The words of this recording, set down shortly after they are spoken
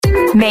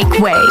Make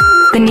way.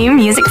 The new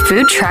music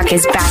food truck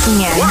is backing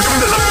in. Welcome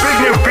to the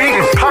big new beat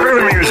and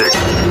popular music.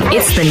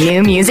 It's the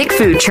new music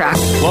food truck.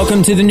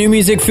 Welcome to the new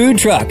music food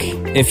truck.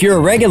 If you're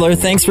a regular,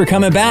 thanks for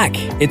coming back.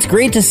 It's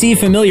great to see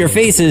familiar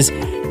faces,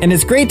 and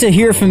it's great to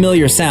hear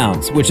familiar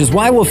sounds, which is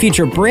why we'll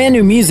feature brand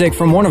new music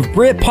from one of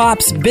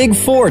Britpop's Big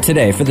Four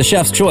today for the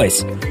Chef's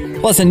Choice,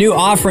 plus a new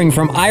offering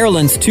from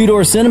Ireland's Two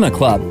Door Cinema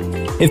Club.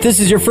 If this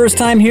is your first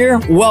time here,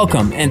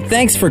 welcome, and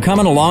thanks for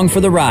coming along for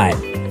the ride.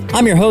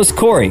 I'm your host,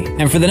 Corey,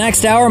 and for the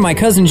next hour, my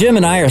cousin Jim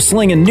and I are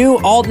slinging new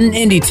alt and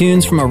indie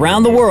tunes from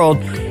around the world,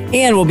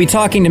 and we'll be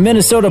talking to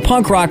Minnesota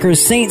punk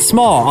rockers Saint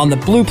Small on the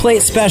Blue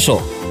Plate Special.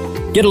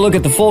 Get a look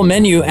at the full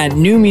menu at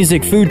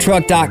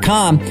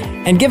newmusicfoodtruck.com,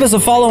 and give us a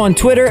follow on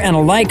Twitter and a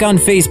like on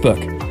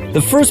Facebook.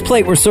 The first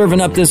plate we're serving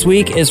up this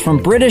week is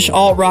from British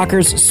alt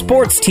rockers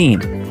Sports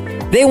Team.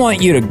 They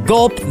want you to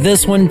gulp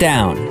this one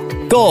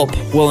down. Gulp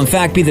will in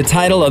fact be the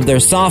title of their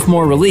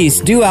sophomore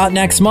release due out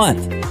next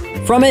month.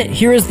 From it,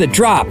 here is The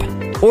Drop.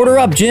 Order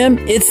up, Jim.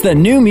 It's the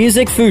new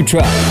music food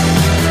truck.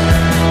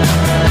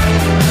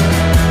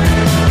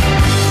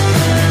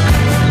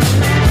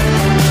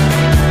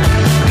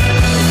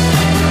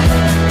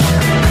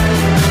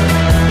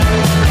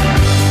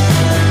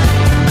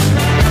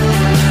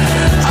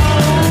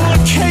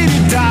 Oh, Katy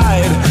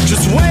died,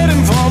 just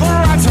waiting for the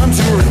right time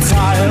to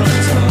retire.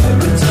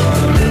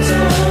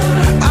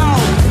 I'll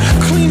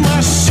clean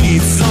my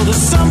sheets so there's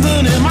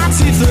something in my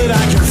teeth that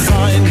I can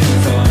find.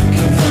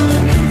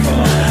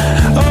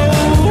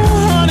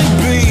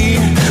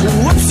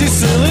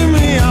 Silly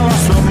me, I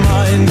lost my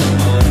mind.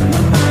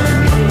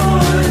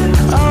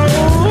 Oh,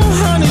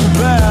 honey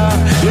bear,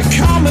 you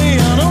caught me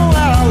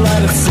unaware, I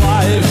let it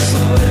slide.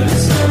 Oh, let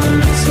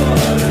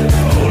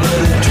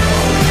it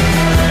drop.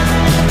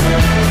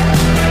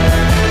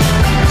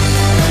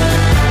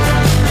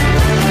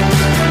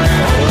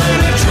 Oh, let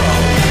it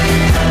drop.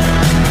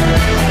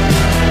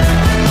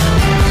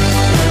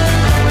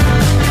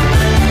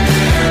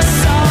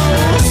 So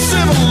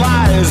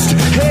civilized,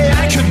 hey, I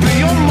could be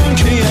your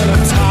monkey in a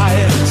tie.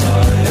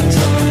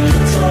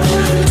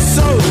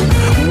 So,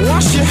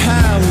 wash your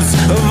hands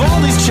of all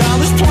these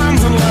childish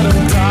plans and let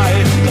them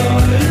die.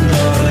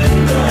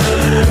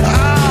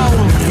 Oh,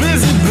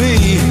 busy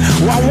bee,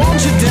 why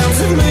won't you dance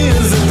with me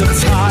as in the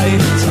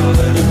tide?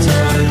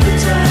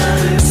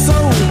 So,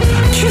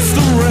 kiss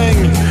the ring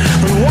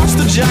and watch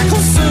the jackal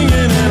singing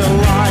in a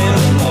line.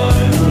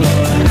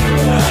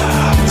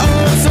 Oh,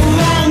 it's a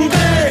long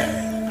day,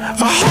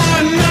 a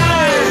hard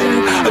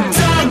night, a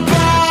dark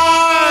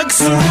box,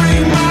 a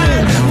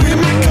remind. We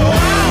might go out.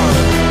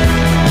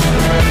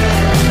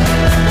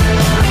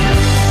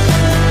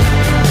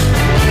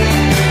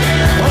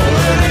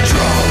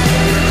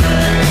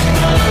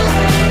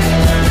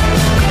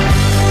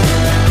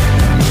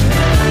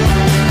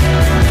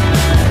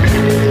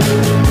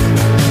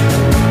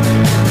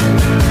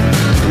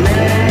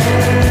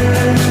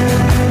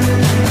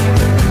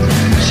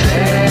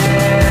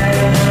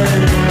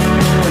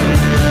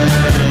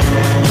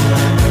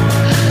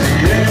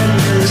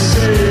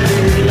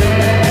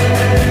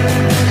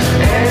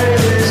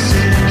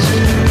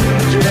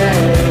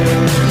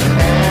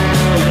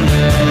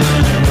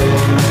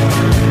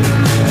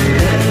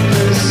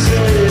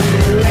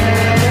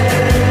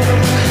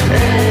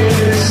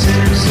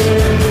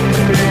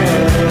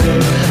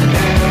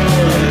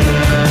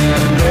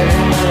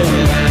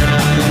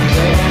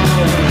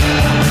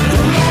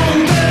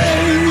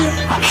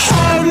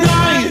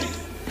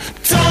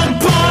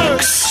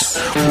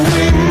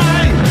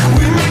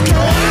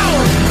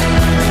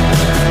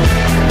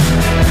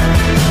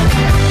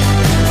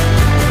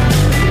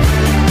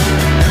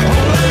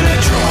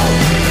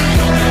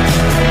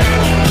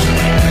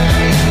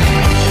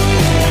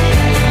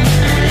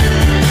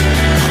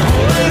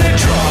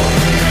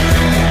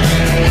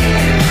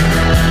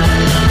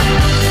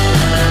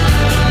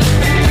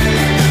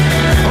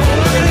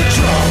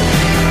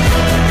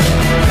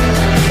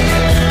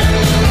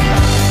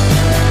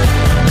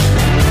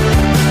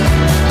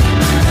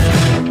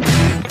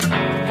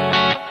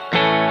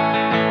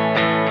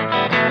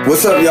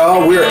 What's up,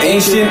 y'all? We're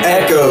Ancient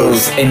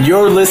Echoes, and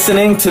you're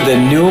listening to the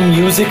New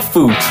Music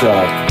Food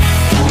Truck.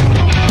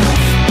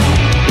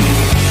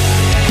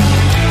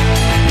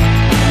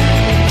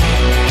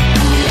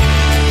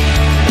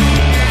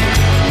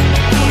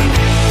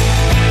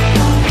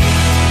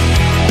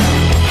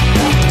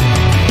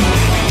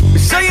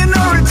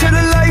 Sayonara to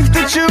the life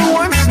that you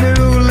once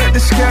knew. Let the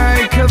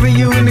sky cover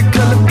you in the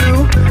color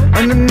blue.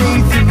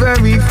 Underneath your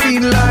very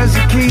feet lies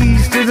the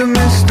keys to the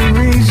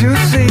mysteries you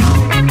see.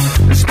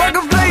 Spark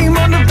a flame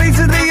on the face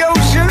of the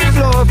ocean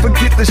floor.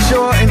 Forget the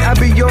shore and I'll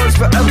be yours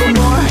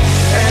forevermore.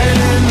 And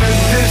in the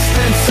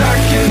distance I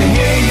can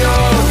hear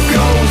your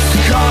ghost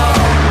call.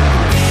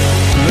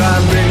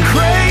 I've been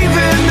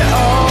craving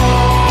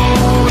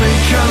all the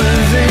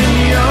colors in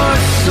your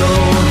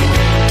soul.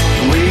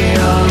 We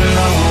are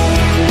alone,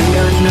 we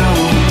are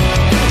known.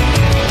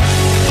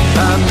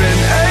 I've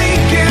been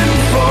aching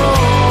for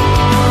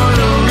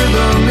the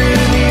rhythm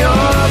in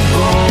your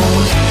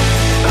bones.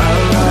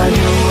 I'll ride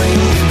your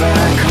wings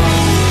back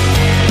home.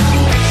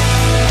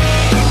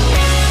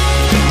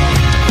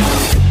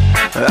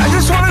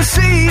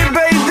 sea,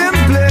 bathed in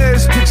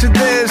bliss. Picture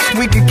this,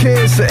 we could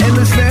kiss the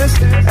endlessness.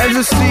 As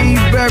the sea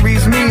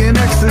buries me in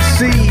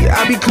ecstasy,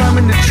 I'll be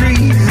climbing the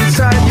trees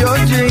inside your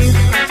dream.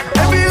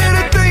 Every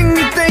little thing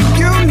you think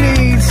you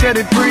need, set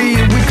it free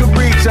and we could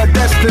reach our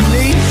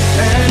destiny.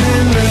 And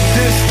in the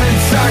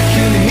distance I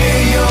can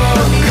hear your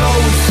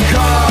ghost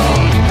call.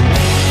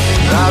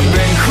 I've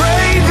been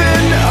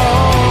craving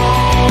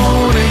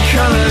all the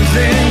colors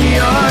in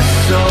your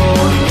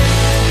soul.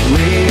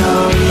 We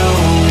are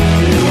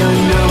lonely, I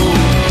know.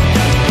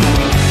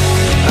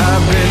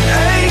 I've been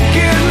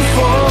aching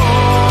for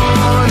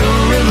the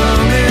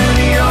rhythm in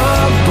your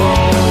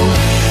bones.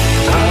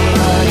 I'll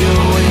ride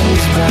your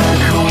wings back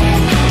home.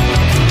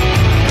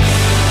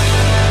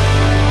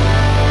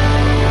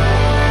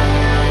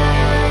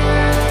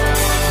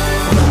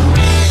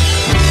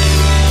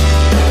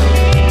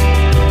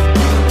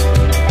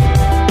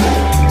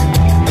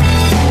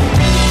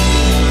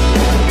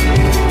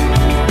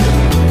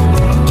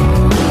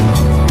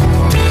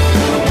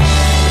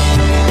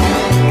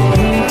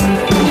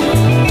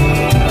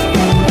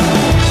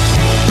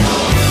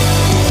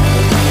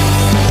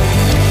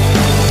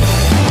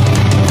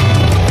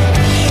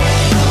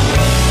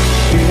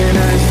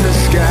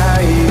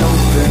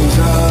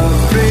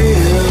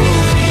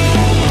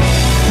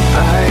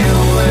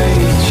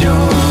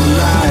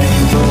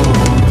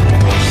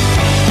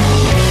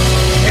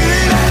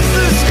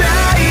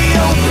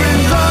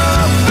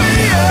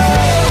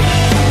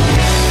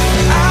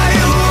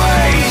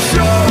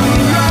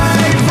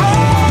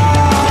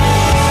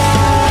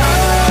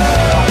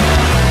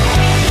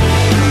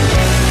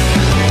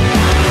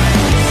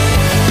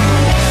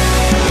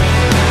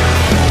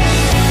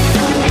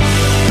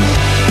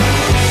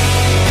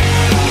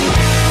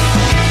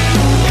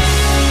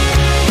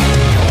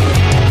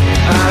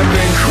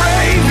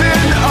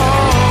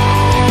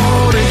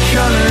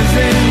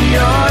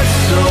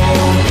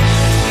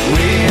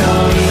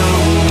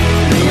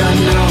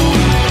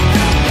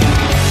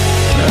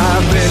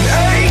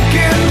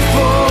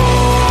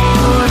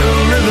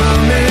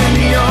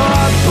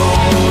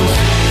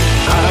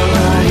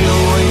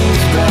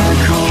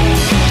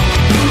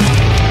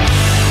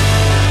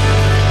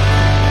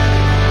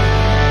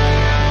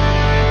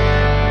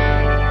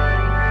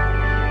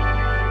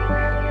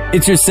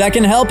 It's your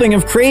second helping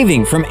of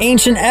Craving from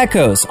Ancient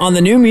Echoes on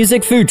the New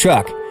Music Food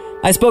Truck.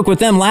 I spoke with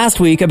them last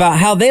week about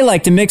how they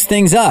like to mix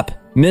things up.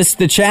 Missed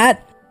the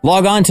chat?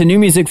 Log on to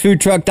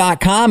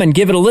newmusicfoodtruck.com and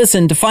give it a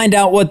listen to find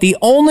out what the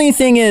only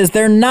thing is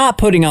they're not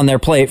putting on their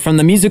plate from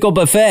the musical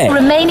buffet.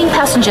 Remaining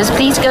passengers,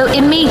 please go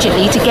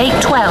immediately to gate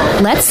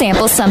 12. Let's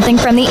sample something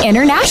from the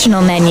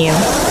international menu.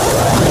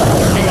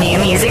 The New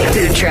Music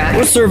Food Truck.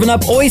 We're serving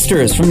up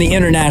oysters from the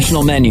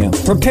international menu,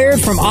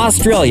 prepared from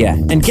Australia,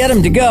 and get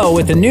them to go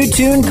with a new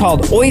tune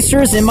called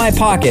Oysters in My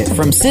Pocket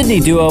from Sydney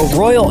duo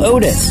Royal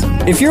Otis.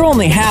 If you're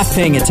only half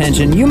paying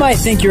attention, you might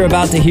think you're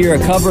about to hear a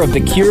cover of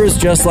The Cure's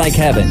Just Like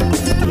Heaven.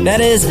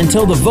 That is,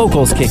 until the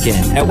vocals kick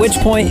in, at which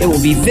point it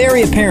will be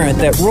very apparent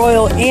that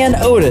Royal and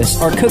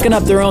Otis are cooking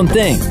up their own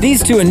thing.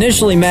 These two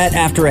initially met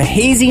after a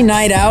hazy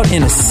night out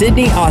in a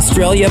Sydney,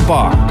 Australia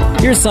bar.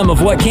 Here's some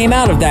of what came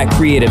out of that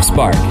creative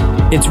spark.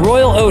 It's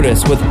Royal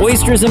Otis with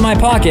Oysters in My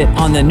Pocket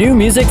on the New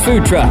Music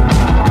Food Truck.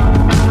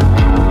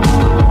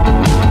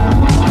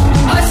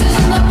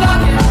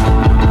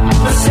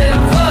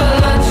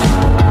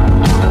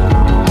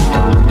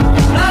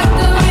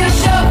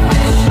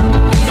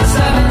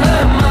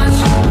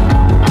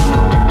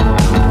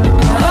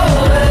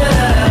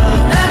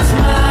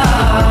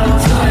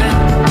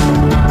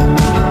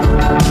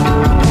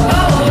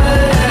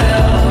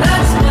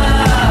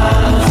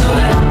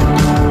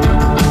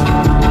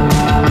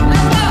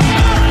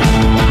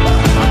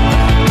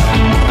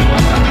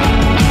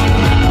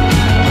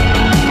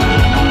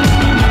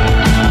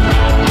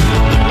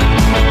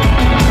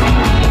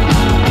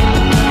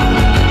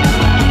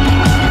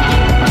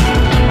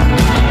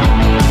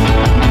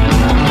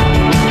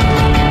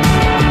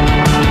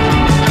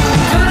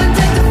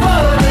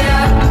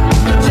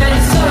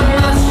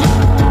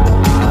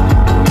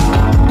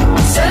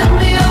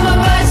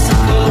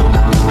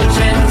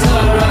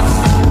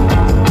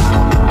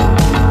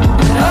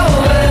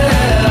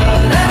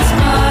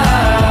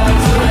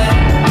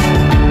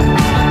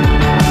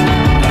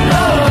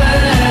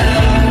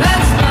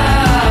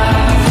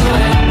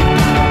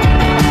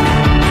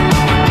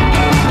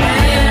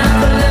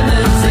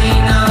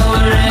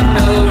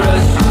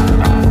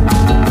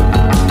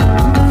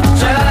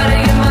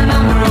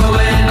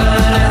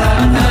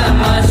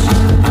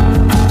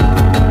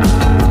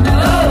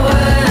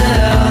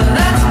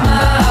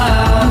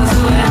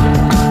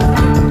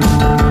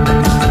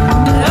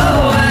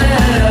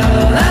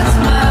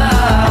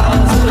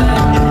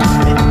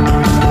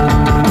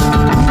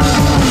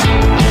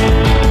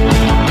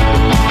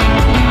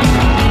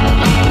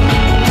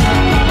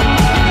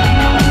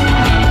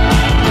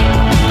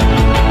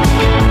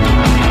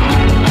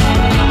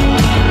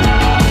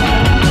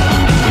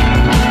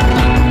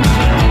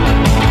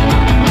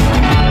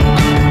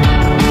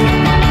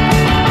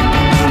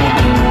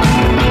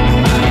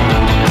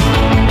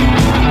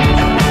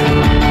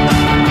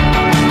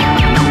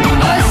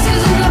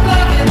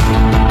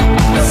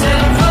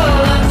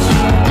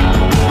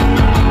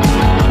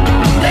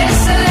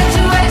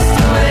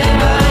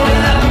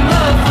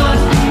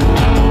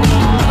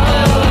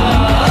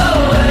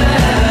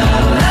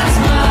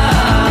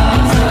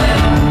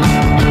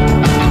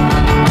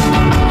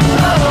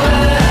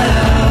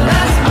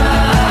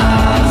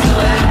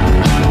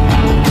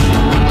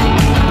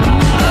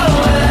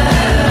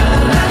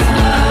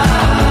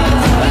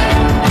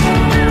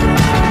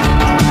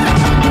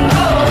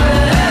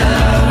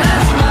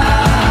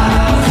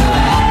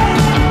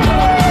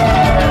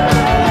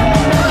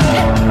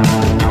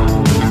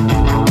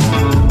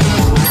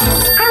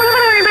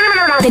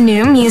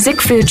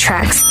 food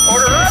trucks.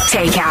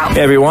 Takeout.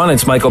 Hey everyone,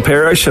 it's Michael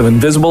Parrish of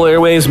Invisible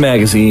Airwaves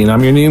Magazine.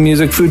 I'm your new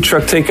music food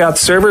truck takeout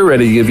server,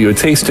 ready to give you a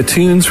taste of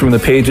tunes from the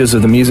pages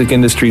of the music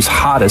industry's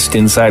hottest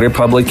insider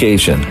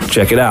publication.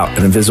 Check it out at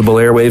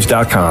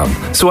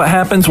invisibleairwaves.com. So what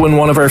happens when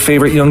one of our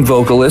favorite young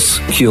vocalists,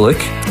 Kulick,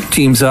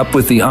 teams up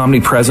with the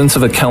omnipresence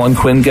of a Kellen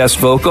Quinn guest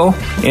vocal?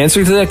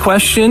 Answer to that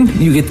question,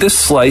 you get this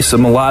slice of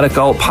melodic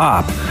alt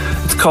pop.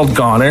 It's called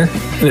Goner,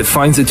 and it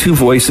finds the two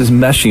voices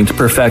meshing to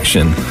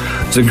perfection.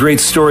 There's a great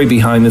story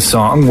behind this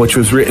song, which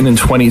was written in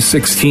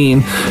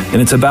 2016,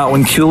 and it's about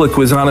when Kulick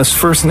was on his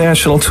first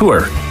national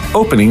tour,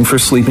 opening for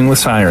Sleeping with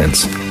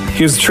Sirens.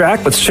 Here's the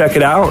track, let's check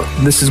it out.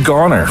 This is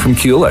Goner from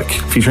Kulick,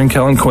 featuring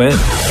Kellen Quinn.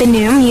 The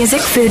new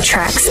music food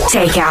trucks.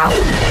 Takeout.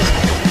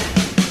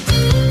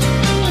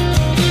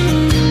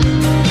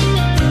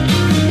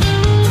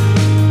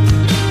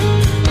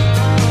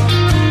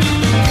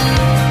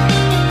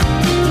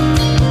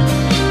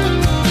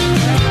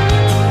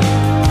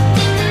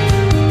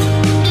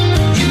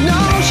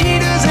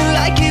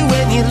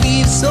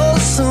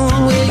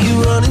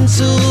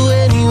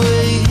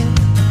 Anyway,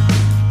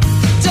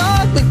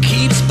 dark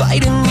keeps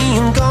biting me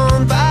and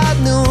gone by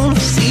noon.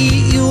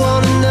 See you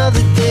on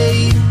another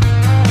day.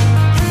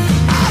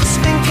 I've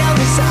spent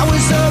countless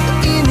hours up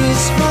in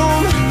this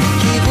room,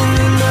 giving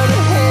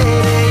another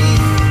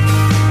headache.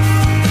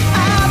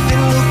 I've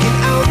been looking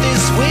out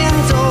this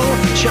window,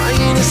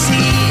 trying to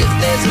see if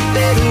there's a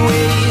better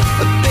way,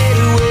 a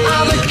better way.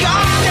 I'm a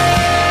goner,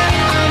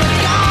 I'm a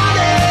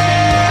goner.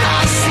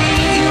 I see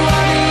you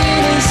on the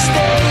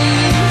interstate.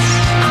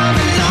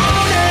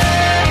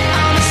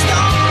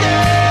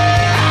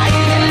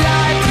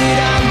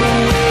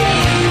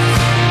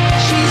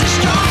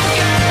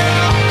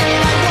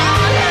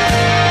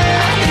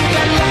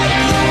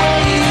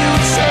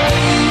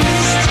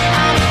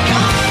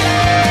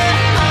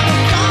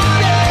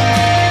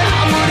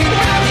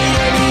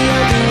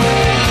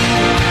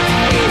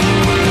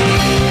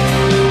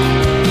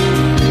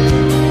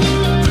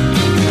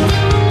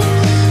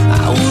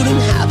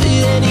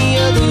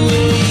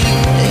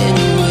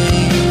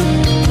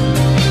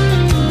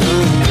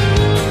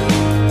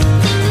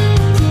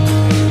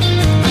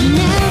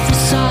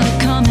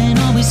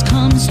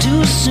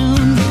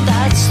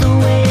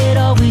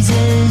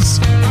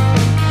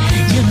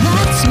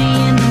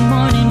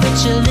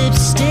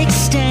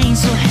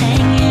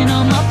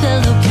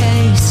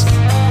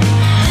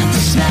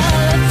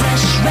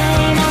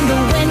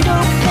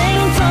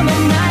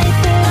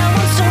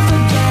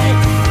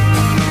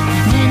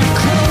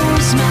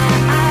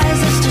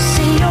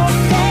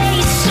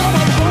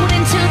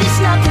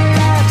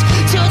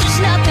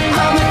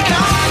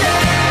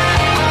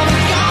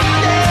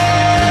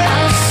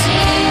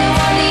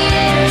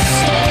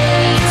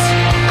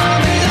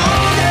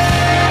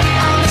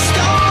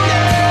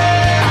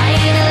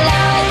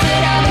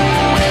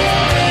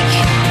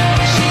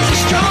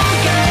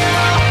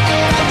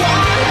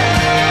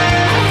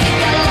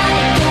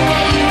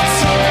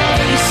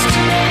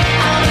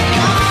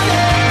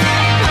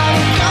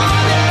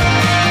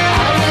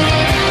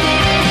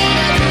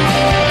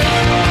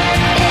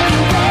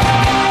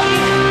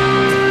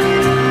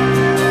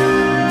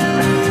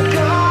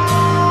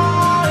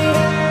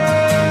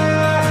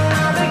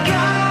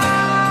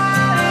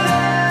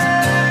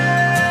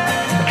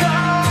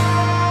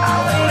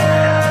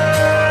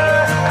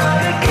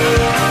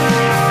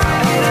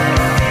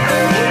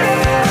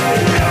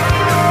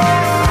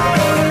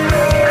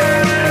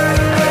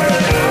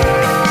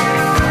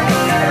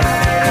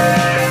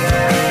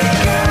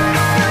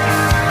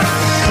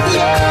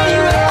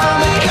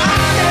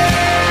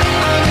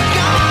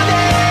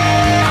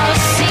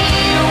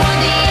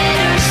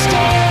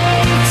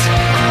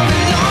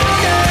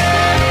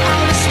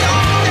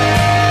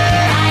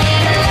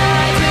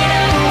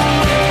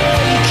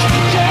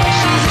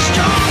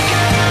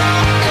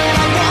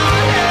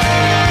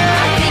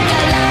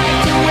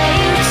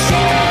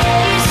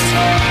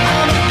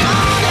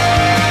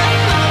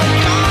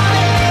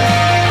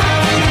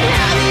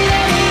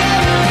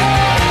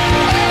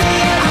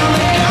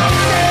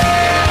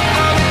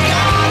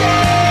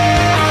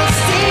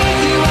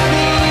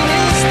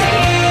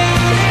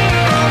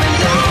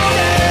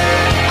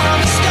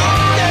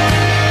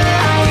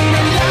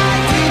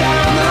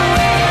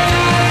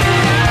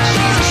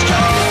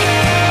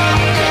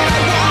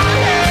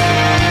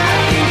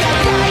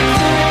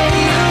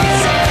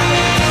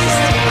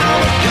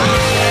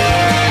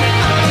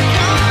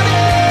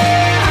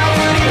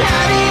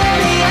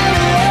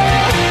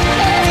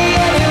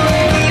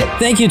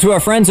 Thank you to our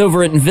friends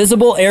over at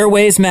Invisible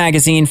Airwaves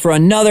Magazine for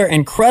another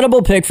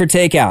incredible pick for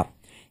takeout.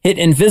 Hit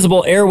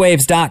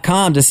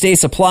invisibleairwaves.com to stay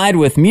supplied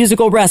with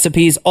musical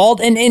recipes, alt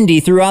and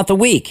indie throughout the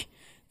week.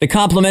 The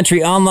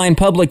complimentary online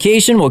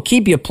publication will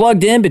keep you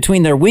plugged in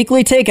between their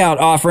weekly takeout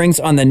offerings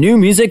on the new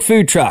music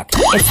food truck.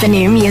 It's the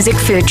new music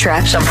food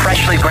truck. Some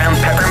freshly ground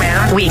pepper,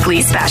 man.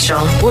 Weekly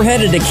special. We're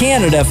headed to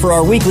Canada for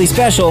our weekly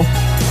special.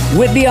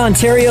 Whitby,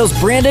 Ontario's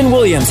Brandon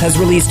Williams has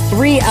released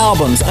 3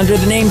 albums under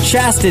the name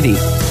Chastity.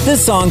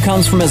 This song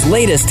comes from his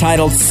latest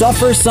titled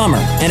Suffer Summer,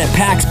 and it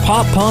packs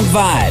pop-punk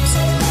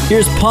vibes.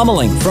 here's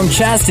Pummeling from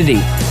Chastity.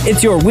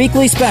 It's your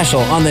weekly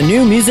special on the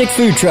New Music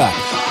Food Truck.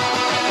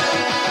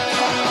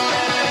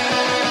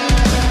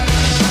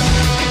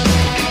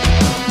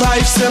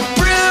 Life's a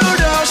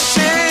brutal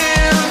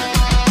shame.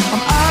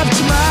 I'm up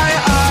to my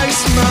eyes,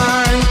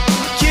 my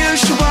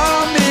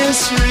usual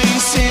misery.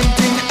 Same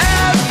thing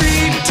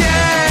every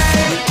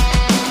day.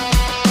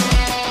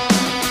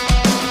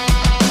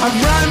 I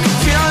run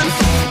feeling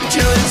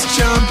till it's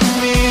jumping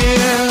me.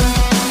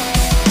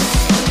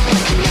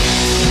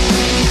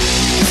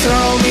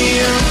 Throw me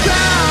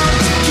around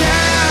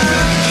again,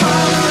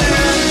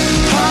 pummeling,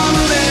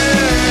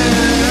 pummeling.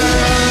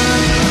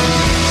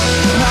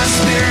 My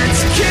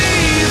spirit's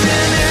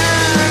caving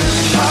in,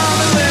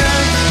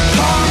 pummeling,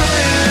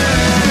 pummeling.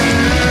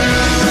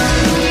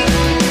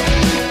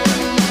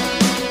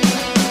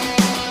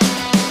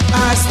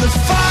 As the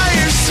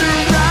fire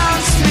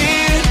surrounds me,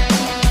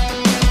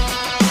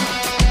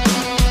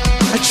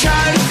 I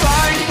try to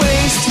find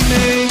ways to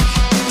make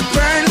the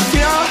burn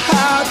feel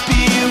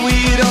happy. We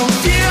don't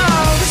feel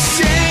the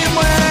same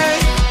way.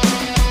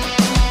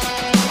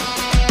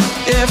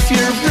 If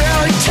you're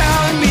really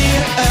telling me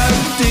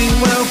everything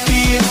will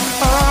be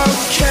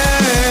okay,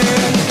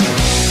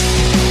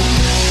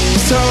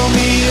 throw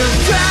me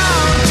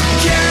around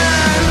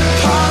again,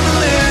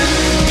 pummeling,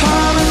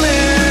 pummeling.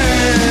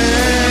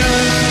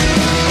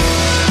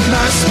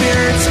 My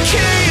spirit's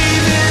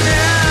caving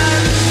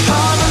in,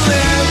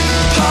 pummeling,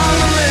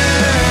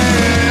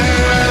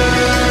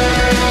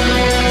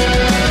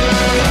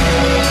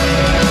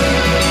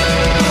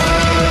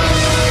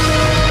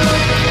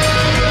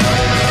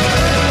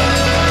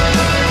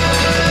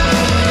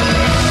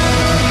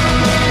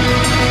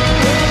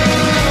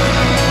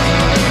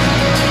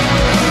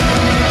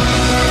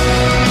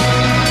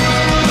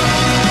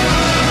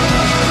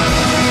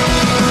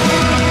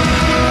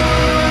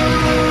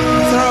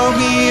 throw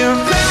me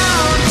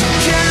around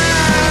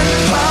again,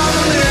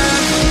 pummeling,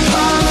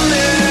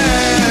 pummeling.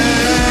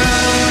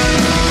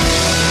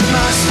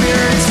 My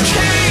spirit's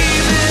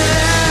caving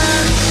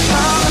in,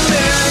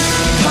 pummeling,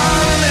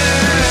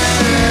 pummeling.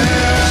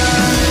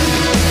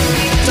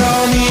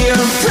 Throw me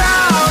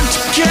around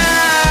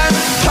again,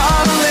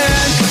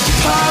 pummeling,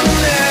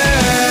 pummeling.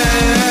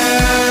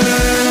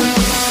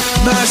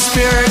 My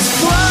spirit's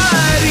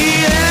bloody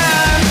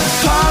and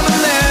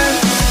pummeling,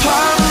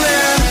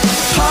 pummeling,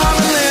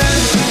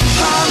 pummeling,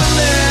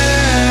 pummeling.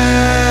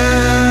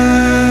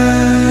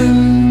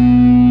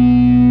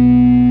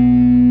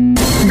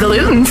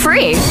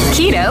 Gluten-free,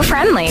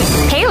 keto-friendly,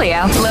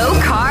 paleo,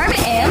 low-carb,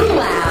 and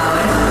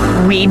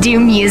loud. We do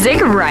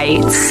music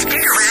right.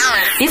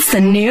 It's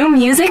the New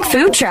Music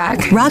Food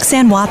Truck.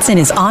 Roxanne Watson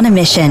is on a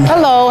mission.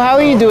 Hello, how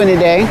are you doing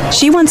today?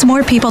 She wants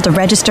more people to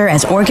register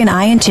as organ,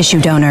 eye, and tissue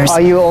donors.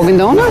 Are you an organ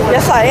donor?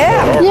 Yes, I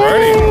am.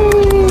 Yay!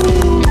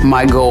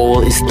 My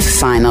goal is to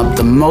sign up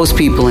the most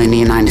people in the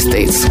United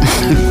States.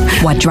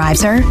 What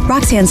drives her?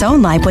 Roxanne's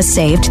own life was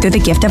saved through the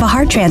gift of a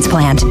heart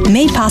transplant,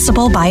 made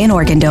possible by an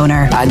organ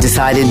donor. I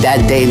decided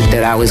that day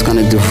that I was going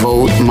to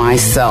devote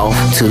myself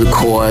to the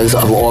cause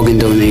of organ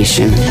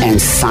donation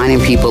and signing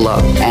people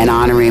up and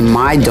honoring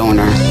my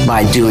donor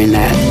by doing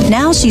that.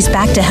 Now she's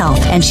back to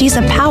health, and she's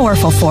a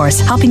powerful force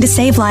helping to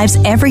save lives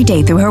every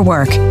day through her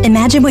work.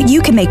 Imagine what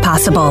you can make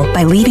possible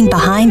by leaving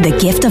behind the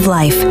gift of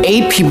life.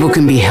 8 people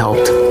can be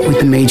helped with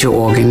the major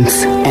organs,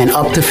 and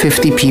up to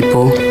 50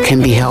 people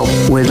can be helped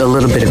with a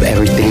little bit of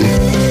everything.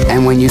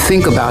 And when you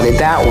think about it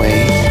that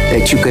way,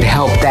 that you could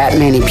help that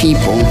many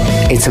people,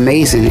 it's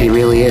amazing. It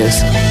really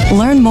is.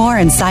 Learn more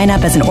and sign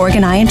up as an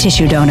organ, eye, and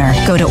tissue donor.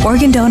 Go to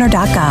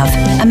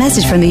organdonor.gov. A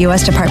message from the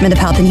U.S. Department of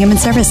Health and Human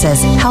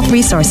Services, Health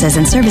Resources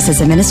and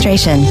Services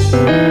Administration.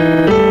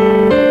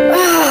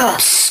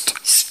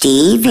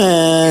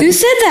 Steven. Who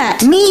said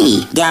that?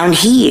 Me, down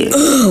here.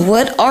 Ugh,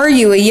 what are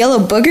you, a yellow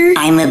booger?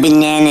 I'm a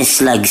banana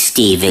slug,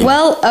 Steven.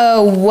 Well,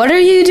 what are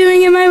you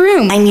doing in my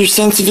room? I'm your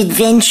sense of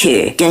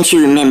adventure. Don't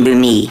you remember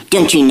me?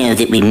 Don't you know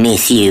that we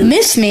miss you?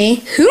 Miss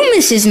me? Who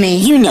misses me?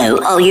 You know,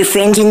 all your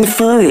friends in the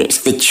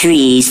forest. The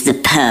trees, the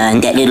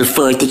pond, that little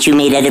fort that you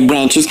made out of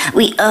branches.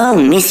 We all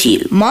miss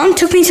you. Mom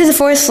took me to the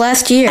forest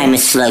last year. I'm a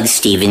slug,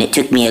 Steven. It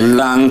took me a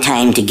long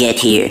time to get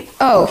here.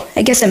 Oh,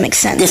 I guess that makes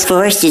sense. The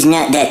forest is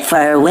not that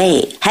far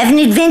away. Have an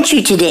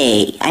adventure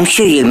today. I'm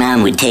sure your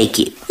mom would take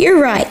you. You're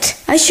right.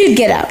 I should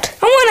get out.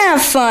 I want to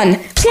have fun.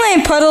 Play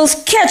in puddles,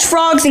 catch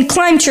frogs, and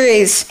climb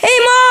trees. Hey,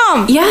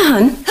 Mom! Yeah,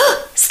 hon?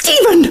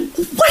 Steven,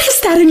 what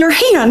is that in your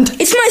hand?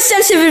 It's my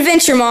sense of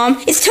adventure,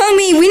 Mom. It's telling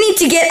me we need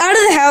to get out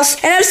of the house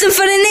and have some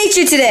fun in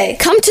nature today.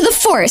 Come to the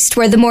forest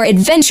where the more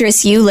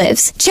adventurous you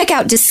lives. Check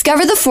out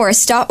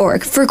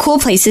discovertheforest.org for cool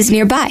places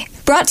nearby.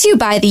 Brought to you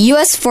by the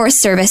U.S. Forest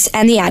Service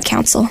and the Ad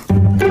Council.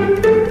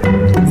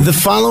 The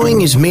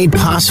following is made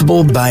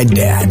possible by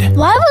Dad.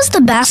 Why was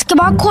the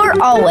basketball court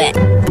all wet?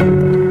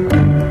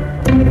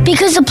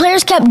 Because the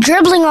players kept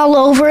dribbling all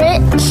over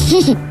it.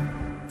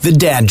 The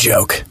dad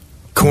joke.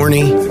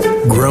 Corny,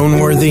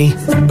 grown-worthy,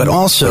 but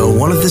also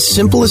one of the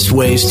simplest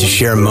ways to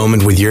share a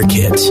moment with your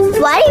kids.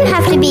 Why do you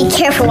have to be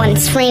careful when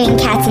it's raining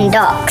cats and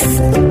dogs?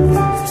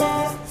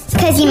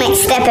 Because you might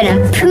step in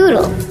a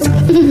poodle.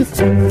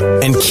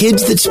 And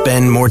kids that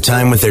spend more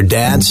time with their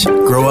dads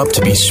grow up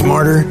to be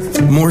smarter,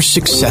 more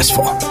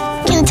successful.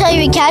 Can I tell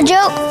you a cat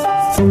joke?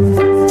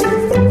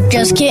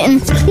 Just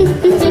kidding.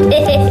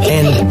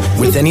 And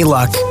with any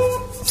luck,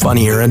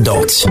 funnier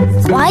adults.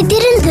 Why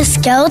didn't the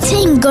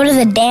skeleton go to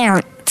the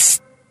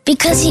dance?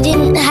 Because he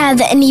didn't have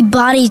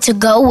anybody to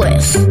go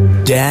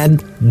with.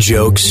 Dad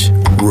jokes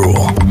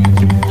rule.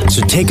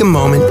 So take a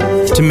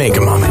moment to make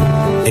a moment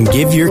and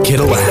give your kid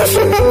a laugh.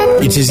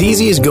 It's as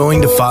easy as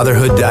going to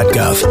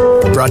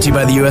fatherhood.gov. Brought to you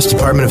by the U.S.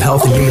 Department of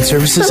Health and Human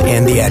Services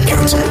and the Ad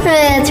Council.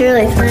 That's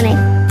really funny.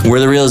 We're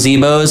the Real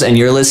Zebos, and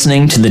you're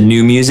listening to the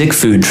New Music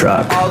Food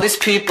Truck. All these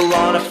people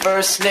on a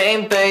first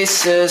name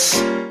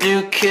basis.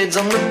 New kids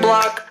on the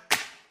block.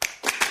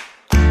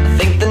 I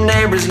think the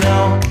neighbors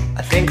know.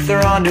 I think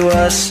they're onto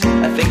us.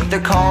 I think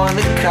they're calling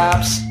the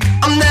cops.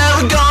 I'm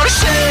never gonna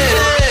shave.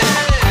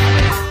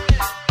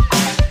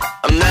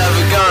 I'm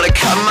never gonna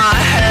cut my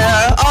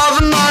hair. All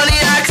the money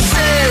I can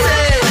save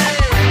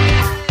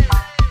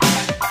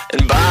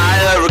and buy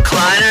a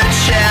recliner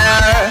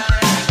chair.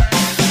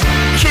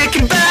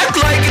 Kicking back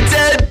like a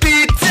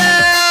deadbeat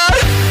dad.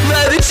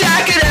 Leather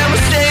jacket and my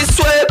stained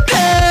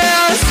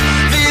sweatpants.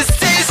 These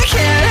days I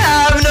can't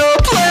have no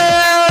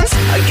plans.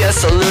 I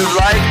guess I'll live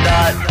like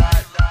that.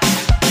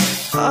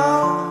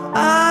 Oh, I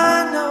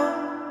know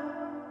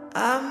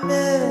I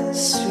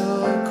miss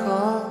your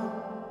call.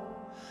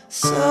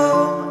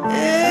 So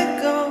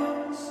it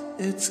goes,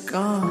 it's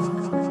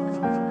gone.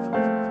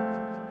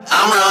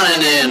 I'm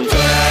running in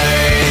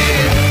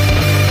pain.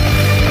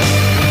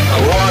 I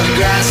walk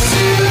grass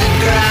to the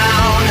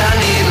ground. I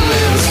need a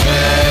little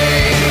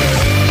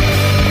space,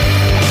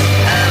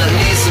 and I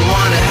need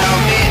someone to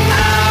help me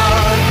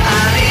out.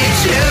 I need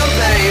you,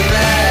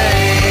 baby,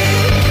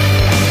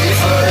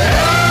 before it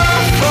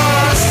all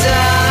falls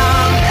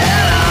down.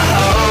 And I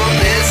hope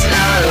it's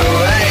not a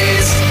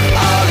waste.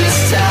 All this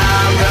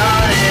time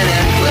running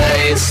in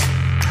place.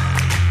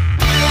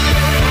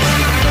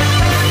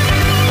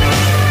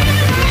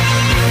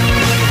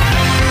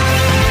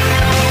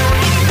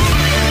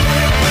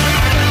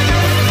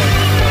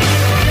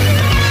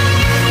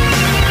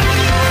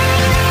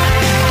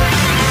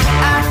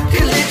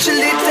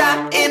 Literally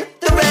die in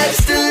the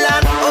register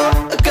line, or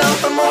a gun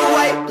from a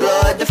white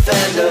blood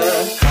defender.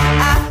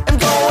 I am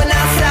going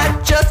outside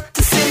just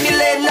to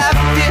simulate life,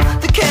 feel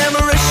the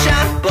camera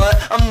shine, but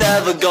I'm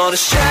never gonna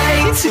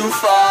stray too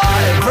far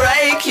and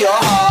break your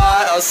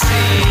heart. I'll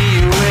see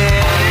you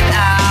in an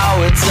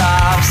hour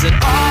tops, and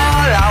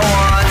all I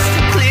want's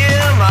to clear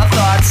my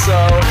thoughts, so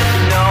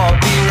you know I'll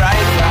be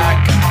right back.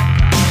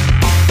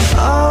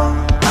 Oh,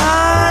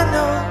 I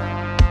know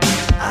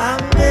I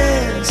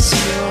miss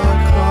your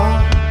call.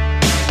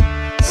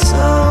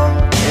 So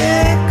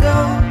it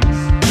goes,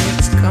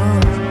 it's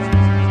gone.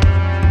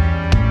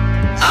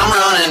 I'm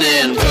running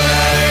in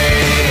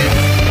pain.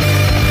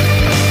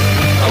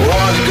 I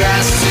walk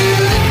grass to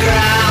the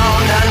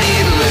ground. I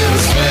need a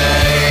little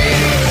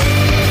space,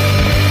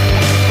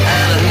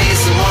 and I need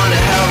someone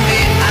to help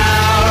me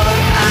out.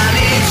 I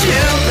need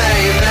you,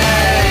 baby,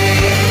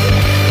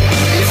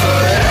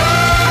 before it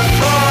all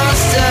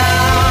falls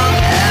down.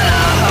 And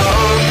I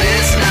hope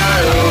it's not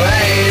a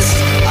waste.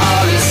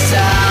 All this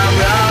time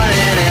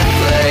running in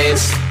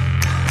place.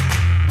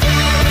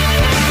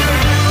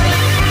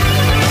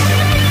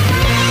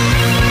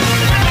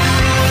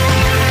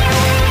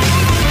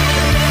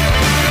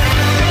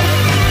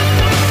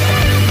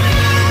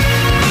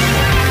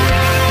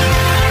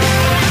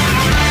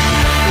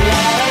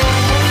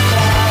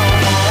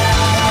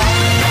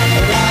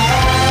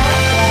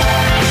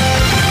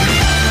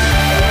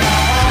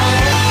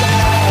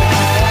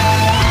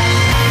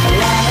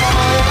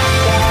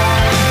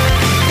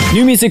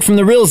 New music from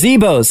the Real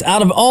Zebos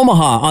out of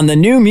Omaha on the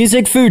New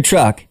Music Food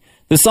Truck.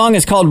 The song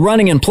is called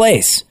Running in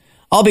Place.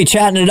 I'll be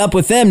chatting it up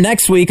with them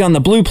next week on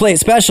the Blue Plate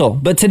Special.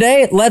 But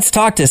today, let's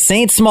talk to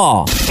Saint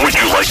Small. Would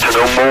you like to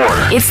know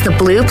more? It's the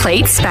Blue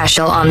Plate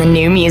Special on the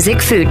New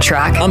Music Food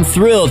Truck. I'm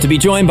thrilled to be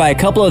joined by a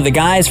couple of the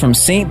guys from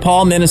St.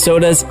 Paul,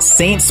 Minnesota's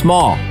Saint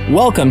Small.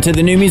 Welcome to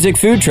the New Music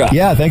Food Truck.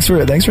 Yeah, thanks for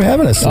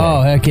having us today.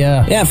 Oh, heck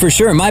yeah. Yeah, for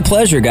sure. My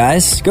pleasure,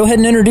 guys. Go ahead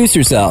and introduce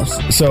yourselves.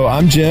 So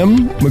I'm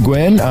Jim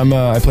McGuinn.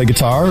 I play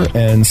guitar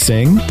and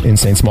sing in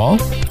Saint Small.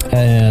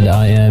 And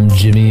I am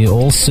Jimmy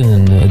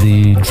Olson,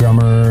 the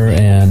drummer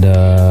and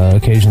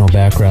occasional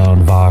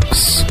background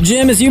vox.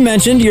 Jim, as you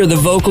mentioned, you're the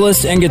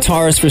vocalist and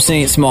guitarist for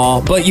Saint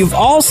Small, but you've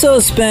also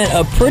spent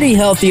a pretty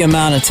healthy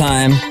amount of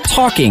time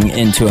talking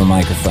into a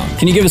microphone.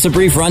 Can you give us a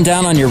brief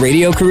rundown on your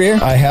radio career?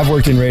 I have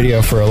worked in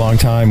radio for a long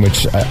time,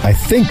 which I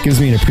think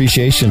gives me an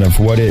appreciation of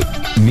what it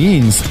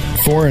means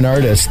for an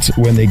artist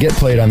when they get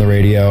played on the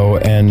radio.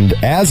 And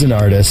as an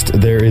artist,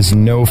 there is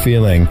no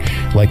feeling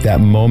like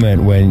that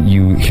moment when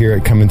you hear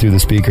it coming through the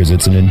speakers.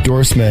 It's an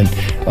endorsement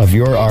of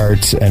your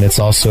art, and it's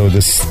also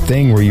this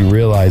thing where you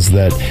realize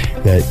that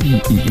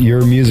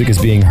your music is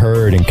being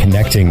heard and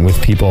connecting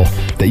with people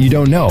that you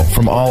don't know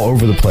from all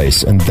over the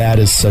place, and that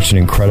is such an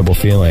incredible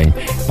feeling.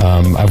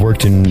 I've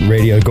worked in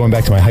radio going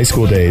back to my high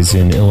school days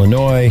in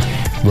Illinois,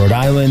 Rhode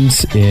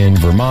Island, in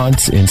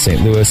Vermont, in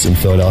St. Louis, in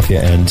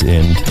Philadelphia, and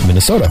in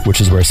Minnesota,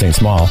 which is where St.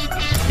 Small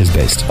is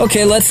based.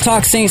 Okay, let's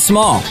talk St.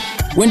 Small.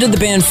 When did the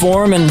band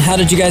form, and how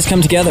did you guys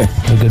come together?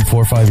 A good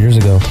 4 or 5 years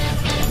ago.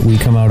 We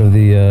come out of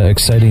the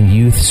exciting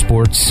youth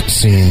sports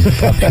scene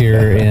up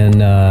here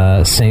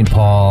in St.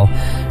 Paul.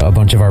 A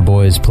bunch of our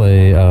boys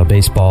play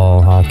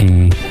baseball,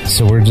 hockey,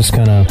 so we're just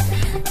kind of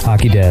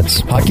hockey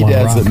dads. Hockey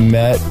dads that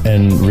met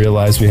and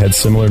realized we had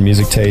similar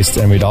music taste,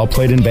 and we'd all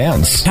played in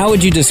bands. How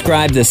would you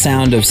describe the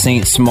sound of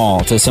St.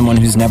 Small to someone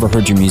who's never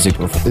heard your music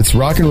before? It's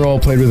rock and roll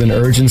played with an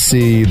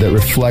urgency that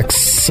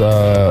reflects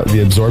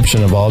the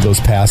absorption of all those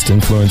past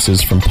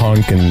influences from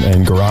punk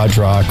and garage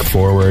rock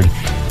forward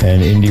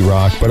and indie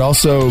rock, but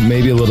also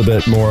maybe a little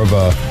bit more of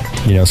a,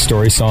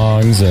 story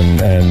songs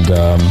and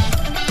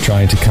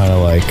trying to kind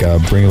of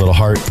like bring a little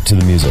heart to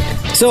the music.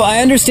 So I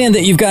understand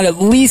that you've got at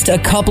least a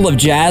couple of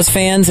jazz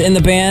fans in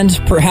the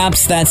band.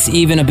 Perhaps that's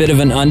even a bit of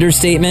an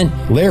understatement.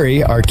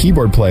 Larry, our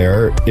keyboard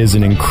player, is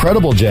an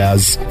incredible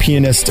jazz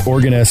pianist,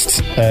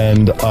 organist,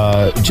 and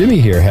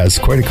Jimmy here has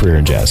quite a career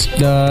in jazz.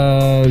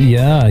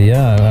 Yeah.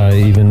 I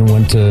even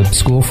went to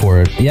school for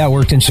it. Yeah, I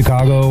worked in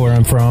Chicago, where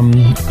I'm from,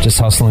 just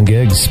hustling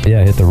gigs. Yeah,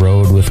 I hit the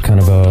road with kind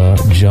of a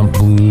jump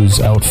blues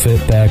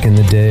outfit back in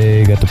the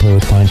day. Got to play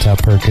with Pine Top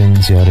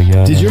Perkins, yada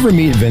yada. Did you ever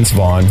meet Vince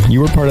Vaughn?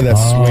 You were part of that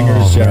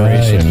swingers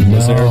generation. Right.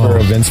 Was there ever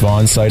a Vince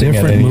Vaughn sighting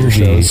Different at any movie. of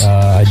your shows?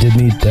 I did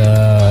meet,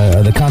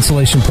 the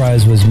consolation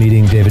prize was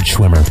meeting David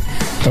Schwimmer.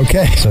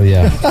 Okay. So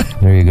yeah,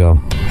 there you go.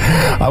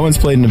 I once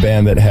played in a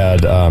band that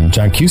had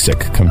John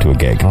Cusack come to a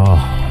gig. Oh,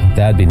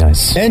 that'd be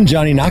nice. And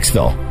Johnny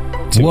Knoxville,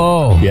 too.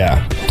 Whoa.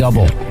 Yeah.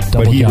 Double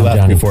But he John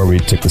left Johnny. before we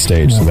took the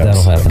stage, so that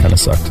kind of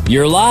sucked.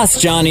 You're lost,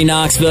 Johnny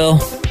Knoxville.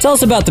 Tell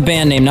us about the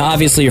band name. Now,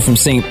 obviously, you're from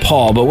St.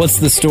 Paul, but what's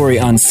the story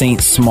on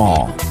St.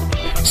 Small?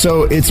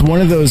 So it's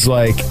one of those,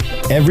 like,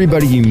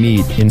 everybody you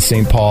meet in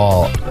St.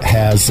 Paul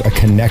has a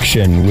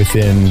connection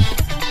within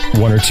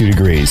 1 or 2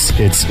 degrees.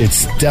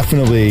 It's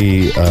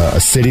definitely a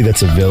city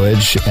that's a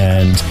village,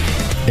 and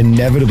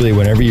inevitably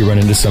whenever you run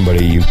into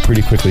somebody, you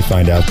pretty quickly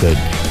find out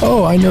that,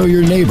 oh, I know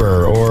your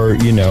neighbor, or,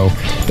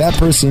 that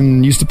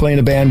person used to play in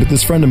a band with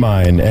this friend of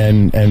mine,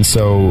 and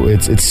so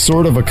it's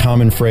sort of a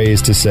common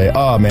phrase to say,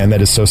 oh man,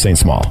 that is so St.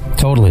 Small.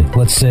 Totally.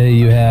 Let's say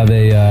you have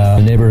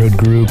a neighborhood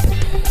group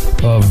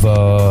of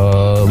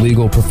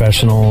legal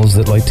professionals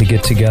that like to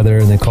get together,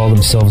 and they call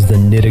themselves the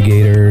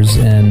Knitigators,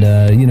 and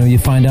you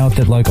find out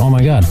that, like, oh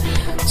my god,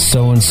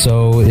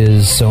 so-and-so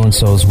is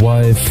so-and-so's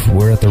wife,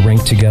 we're at the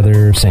rink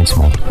together, St.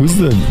 Small. Who's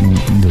the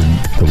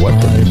what?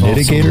 The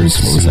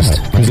Knitigators? What was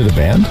that? Was it a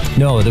band?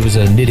 No, it was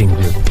a knitting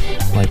group,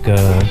 like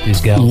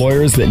these gals.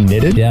 Lawyers that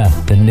knitted? Yeah,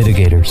 the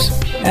Knitigators.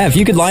 Yeah, if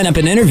you could line up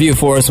an interview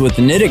for us with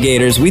the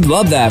Knitigators, we'd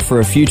love that for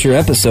a future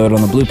episode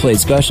on the Blue Plate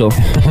Special.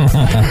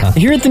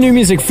 Here at the New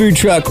Music Food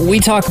Truck, we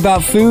talk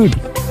about food.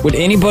 Would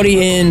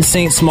anybody in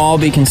St. Small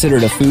be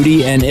considered a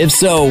foodie? And if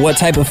so, what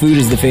type of food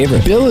is the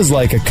favorite? Bill is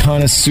like a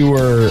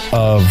connoisseur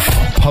of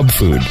pub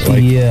food.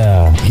 Like,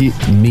 yeah,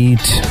 meat,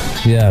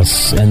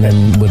 yes, and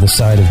then with a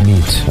side of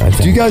meat, I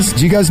think.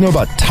 Do you guys know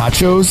about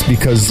tachos?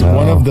 Because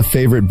one of the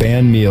favorite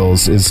band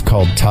meals is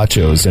called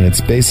tachos, and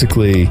it's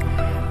basically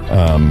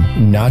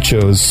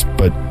nachos,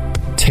 but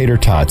tater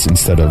tots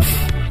instead of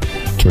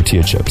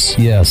tortilla chips.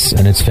 Yes,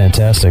 and it's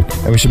fantastic.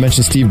 And we should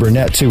mention Steve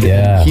Burnett, too.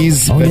 Yeah.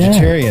 He's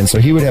vegetarian, so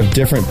he would have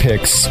different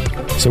picks.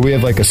 So we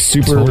have like a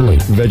super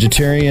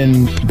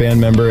vegetarian band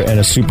member and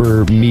a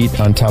super meat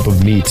on top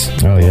of meat.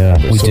 Oh, yeah,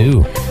 we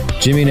do.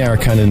 Jimmy and I are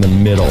kind of in the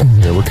middle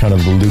here. We're kind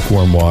of the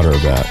lukewarm water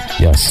of that.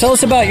 Yes. Tell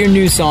us about your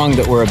new song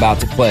that we're about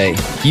to play.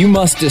 You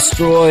must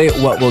destroy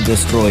what will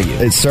destroy you.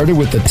 It started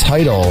with the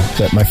title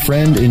that my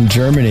friend in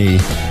Germany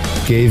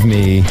gave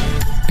me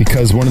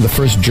because one of the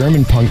first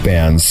German punk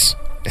bands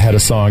had a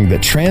song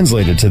that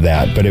translated to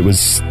that, but it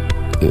was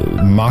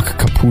Mach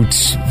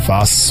kaputt,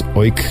 was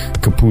euch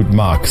kaputt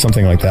macht,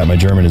 something like that. My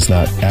German is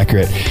not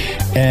accurate.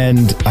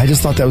 And I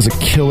just thought that was a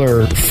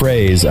killer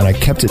phrase, and I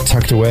kept it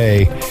tucked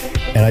away.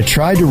 And I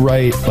tried to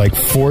write like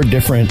 4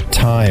 different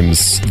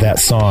times that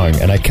song,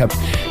 and I kept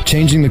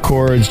changing the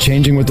chords,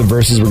 changing what the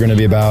verses were going to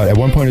be about. At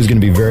one point, it was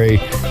going to be very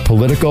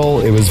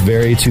political. It was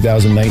very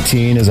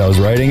 2019 as I was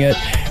writing it.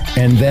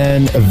 And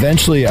then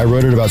eventually I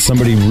wrote it about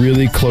somebody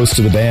really close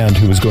to the band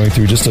who was going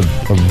through just a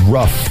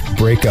rough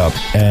breakup.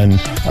 And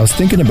I was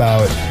thinking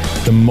about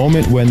the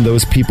moment when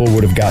those people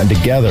would have gotten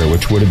together,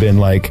 which would have been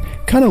like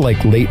kind of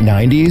like late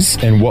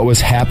 90s, and what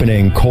was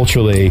happening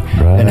culturally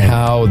and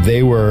how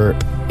they were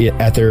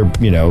at their,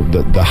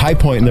 the high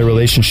point in their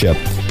relationship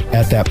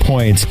at that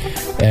point.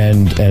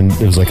 And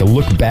it was like a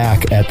look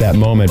back at that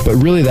moment. But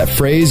really that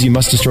phrase, you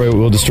must destroy what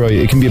will destroy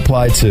you, it can be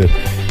applied to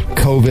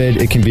COVID,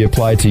 it can be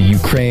applied to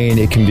Ukraine,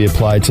 it can be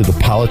applied to the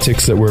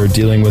politics that we're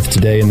dealing with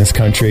today in this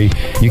country.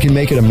 You can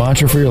make it a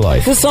mantra for your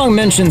life. This song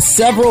mentions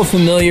several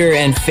familiar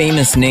and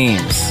famous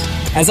names.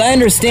 As I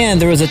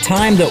understand, there was a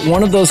time that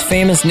one of those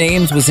famous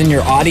names was in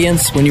your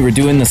audience when you were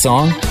doing the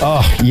song?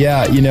 Oh,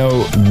 yeah.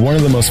 One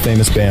of the most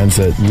famous bands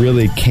that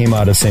really came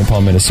out of St.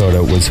 Paul,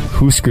 Minnesota was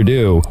Husker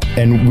Du.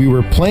 And we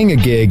were playing a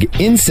gig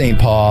in St.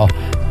 Paul,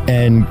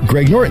 And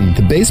Greg Norton,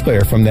 the bass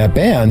player from that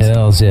band,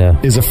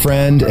 is a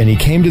friend, and he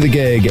came to the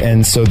gig,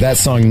 and so that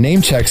song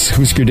name checks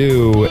Husker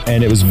Du,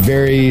 and it was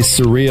very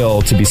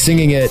surreal to be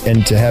singing it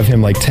and to have him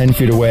like 10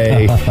 feet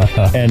away.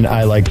 And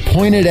I like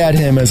pointed at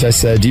him as I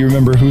said, "Do you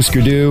remember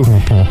Husker Du?"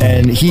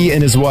 And he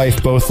and his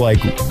wife both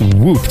like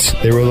whooped.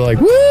 They were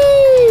like,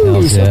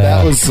 "Woo!" So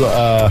that was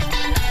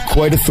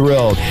quite a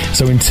thrill.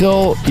 So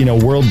until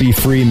World Be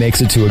Free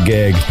makes it to a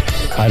gig,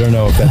 I don't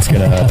know if that's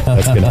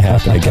gonna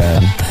happen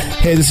again.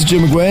 Hey, this is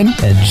Jim McGuinn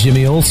and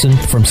Jimmy Olsen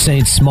from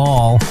St.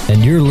 Small,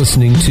 and you're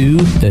listening to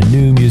the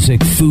New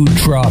Music Food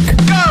Truck.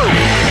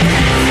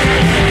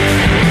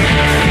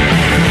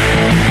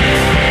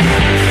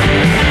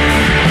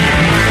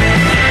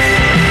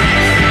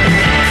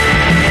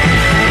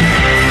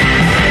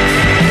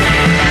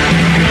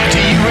 Do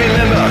you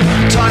remember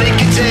Tonic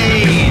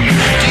Contain?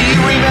 Do you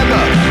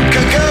remember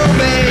Cocoa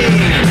Main?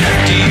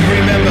 Do you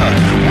remember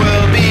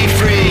World Be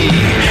Free?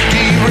 Do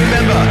you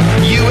remember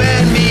you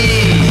and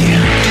me?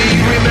 Do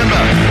you remember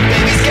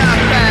Baby's Got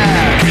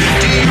Back?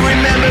 Do you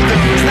remember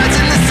those nights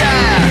in the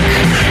sack?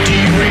 Do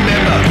you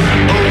remember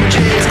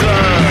OJ's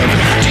Glove?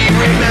 Do you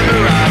remember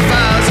our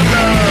files of love?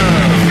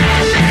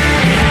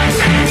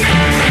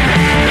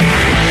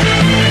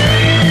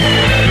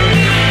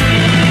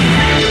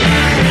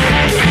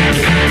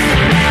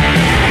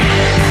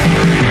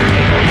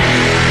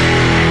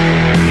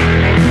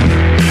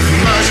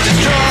 Must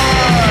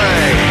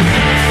destroy,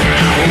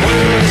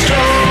 will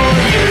destroy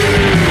you.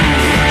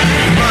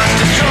 Must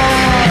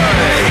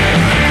destroy,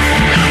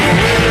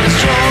 will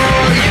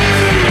destroy you.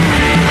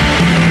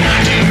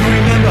 Do you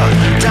remember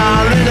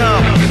dialing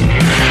up?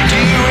 Do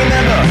you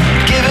remember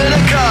giving a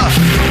cuff?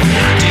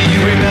 Do you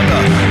remember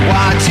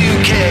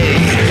Y2K?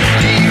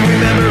 Do you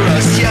remember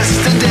us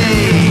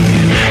yesterday?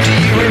 Do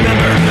you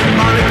remember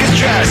Monica's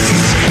dress?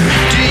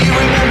 Do you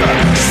remember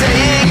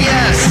saying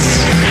yes?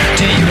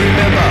 Do you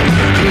remember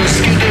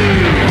Husker Du?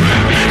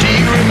 Do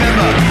you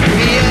remember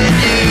me and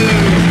you?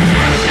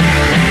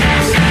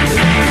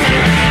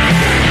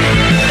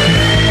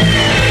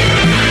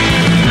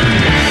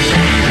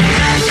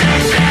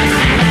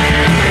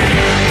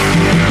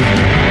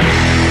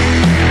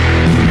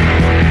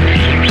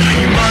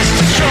 You must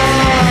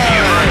destroy,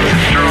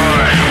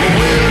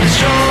 will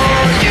destroy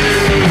you.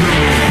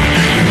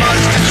 You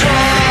must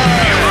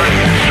destroy,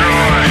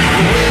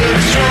 will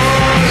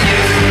destroy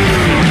you.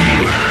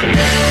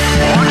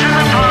 Watching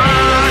the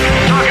park,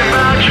 talking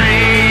about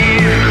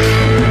dreams.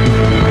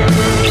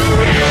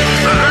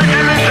 Left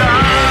in the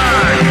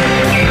dark.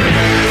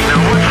 Now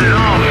what's it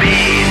all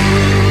mean?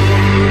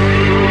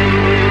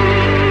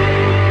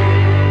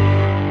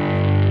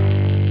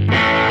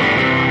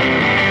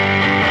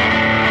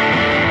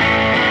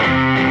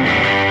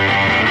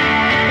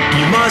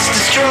 You must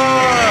destroy,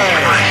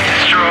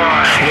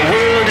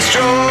 will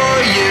destroy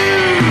you.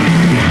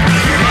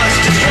 You must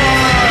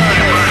destroy,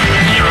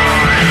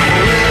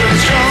 will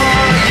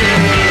destroy you.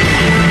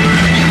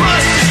 You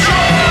must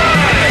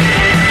destroy,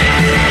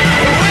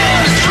 will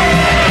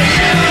destroy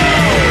you.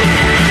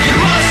 You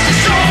must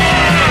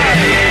destroy,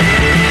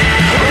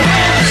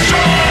 will destroy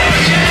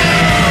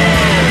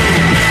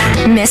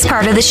you. Miss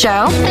part of the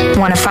show?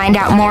 Want to find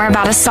out more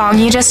about a song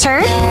you just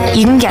heard?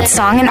 You can get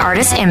song and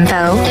artist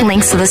info,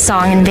 links to the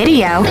song and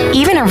video,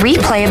 even a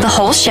replay of the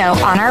whole show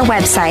on our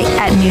website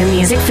at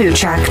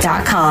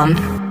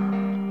newmusicfoodtruck.com.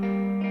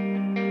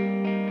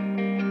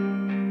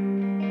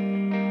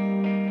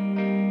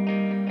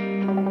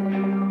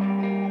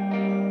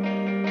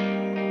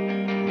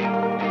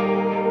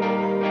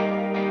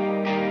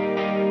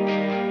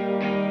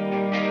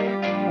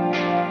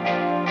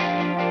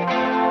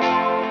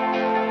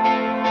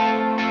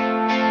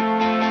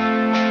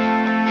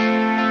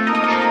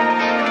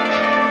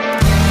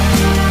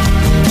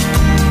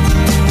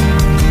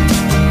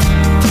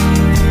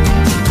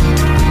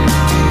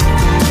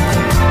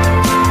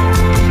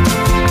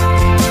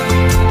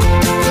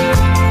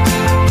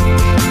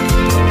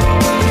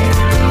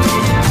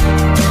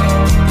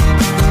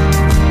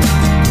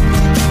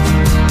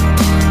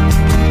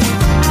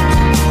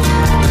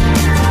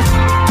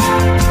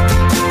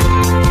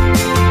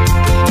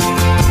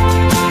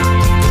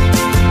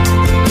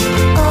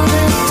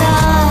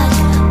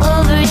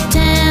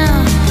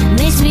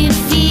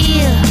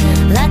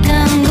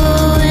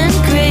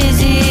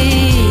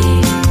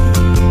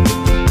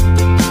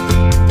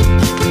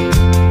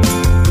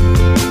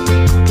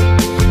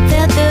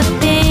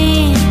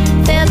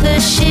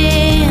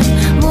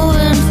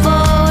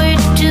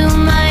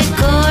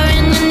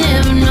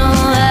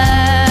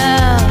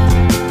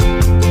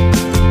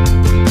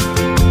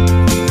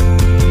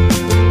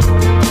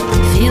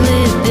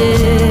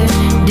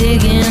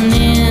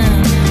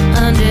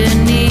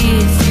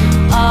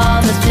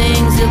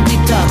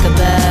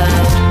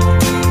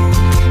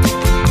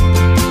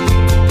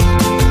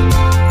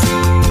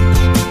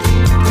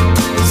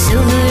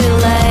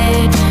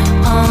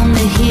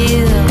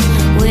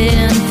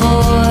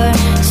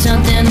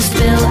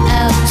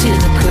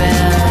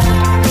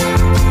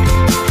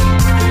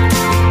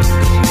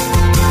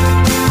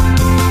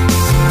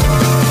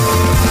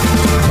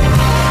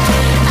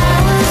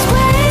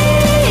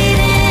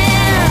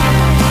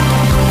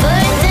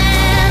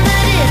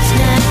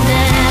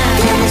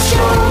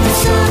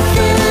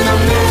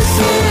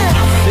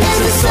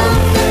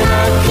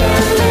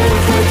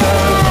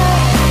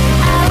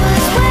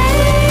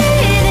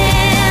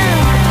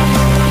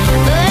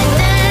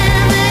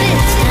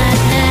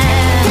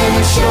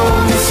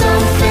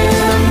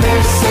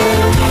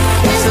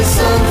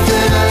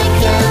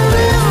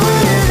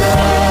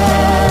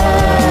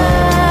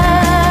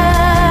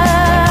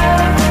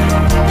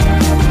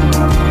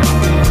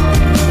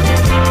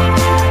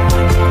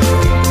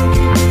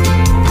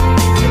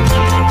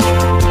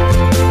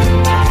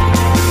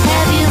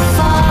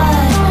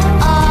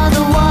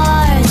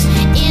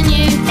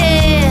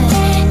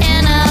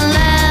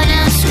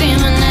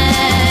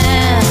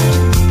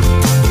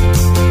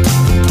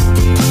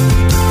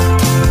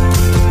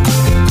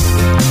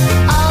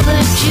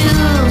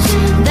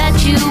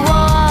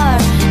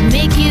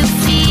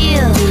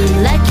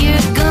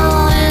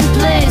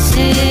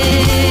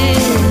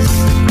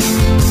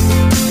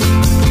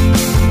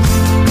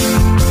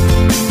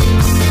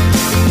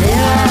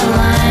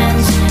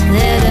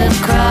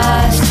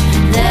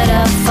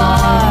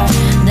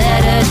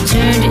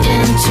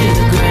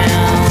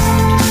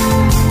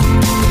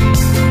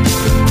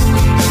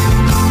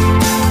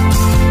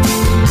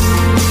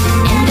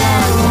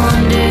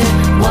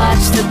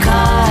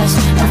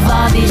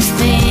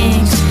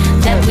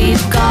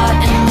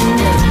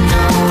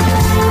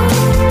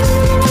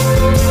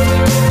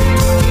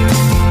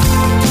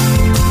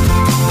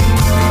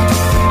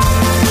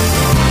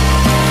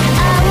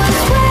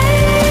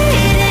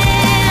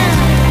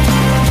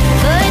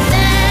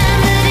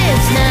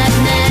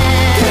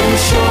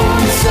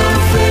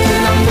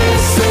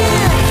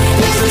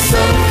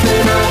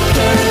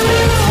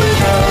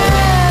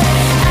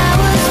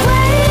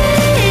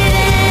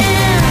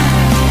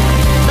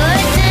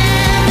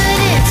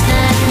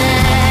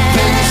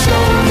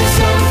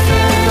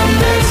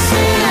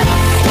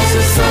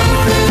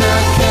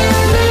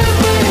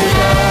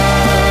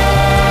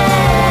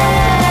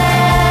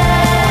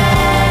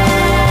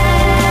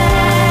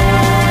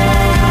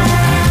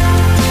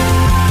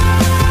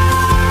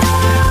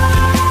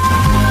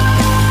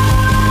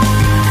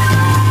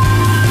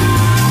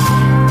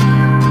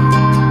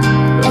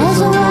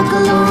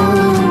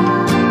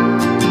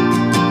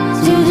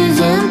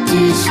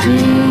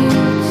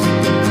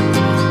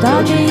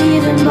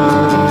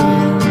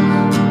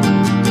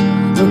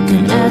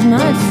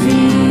 my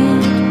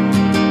feet.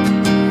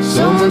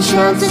 Someone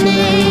shouts a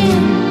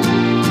name,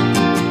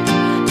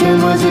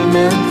 and was it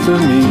meant for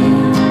me?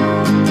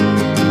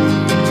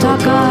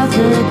 Talk of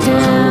the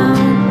town,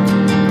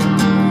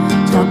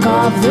 talk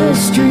of the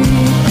street.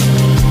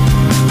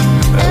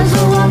 As I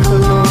walk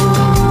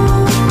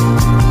alone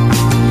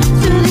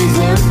through these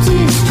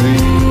empty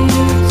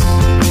streets,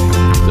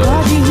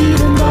 dodging heat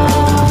and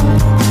bar,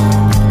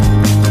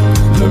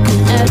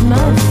 looking at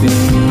my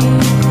feet.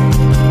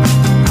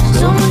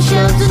 Someone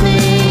shouts a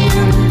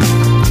name,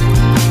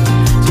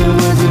 till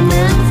was it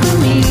meant for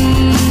me?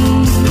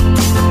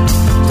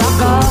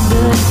 Talk of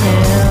the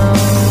town,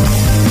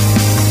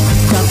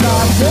 talk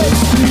of the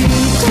street.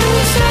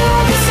 Tell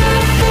me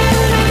something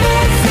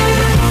amazing.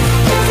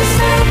 Is it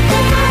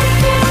something I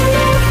can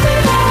live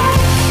without?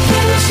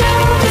 Can you show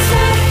me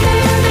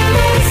something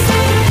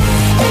amazing?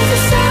 Is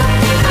it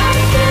something I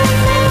can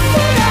live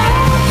without?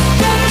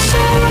 Can you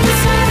show me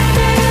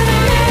something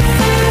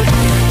amazing?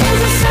 Is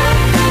it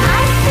something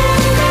I can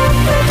live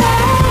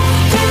without?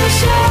 Can you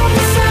show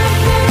me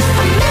something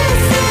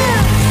amazing?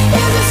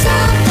 Is it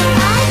something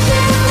I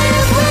can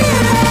live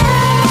without?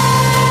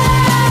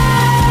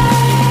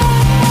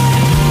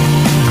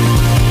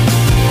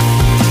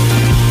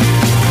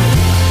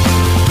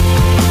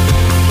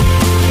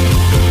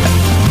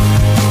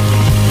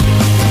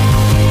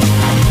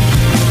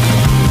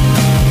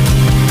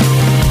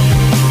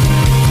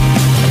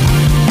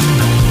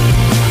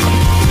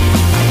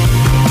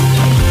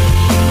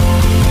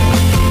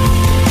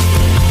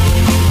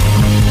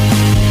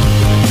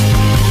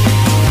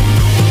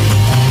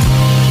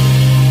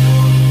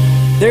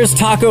 There's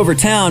Talk Over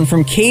Town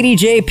from Katy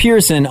J.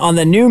 Pearson on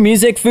the New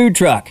Music Food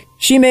Truck.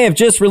 She may have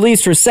just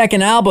released her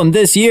second album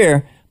this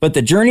year, but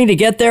the journey to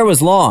get there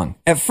was long.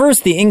 At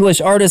first, the English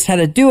artist had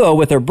a duo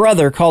with her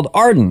brother called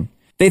Arden.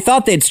 They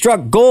thought they'd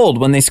struck gold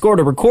when they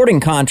scored a recording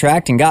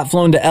contract and got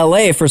flown to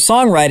LA for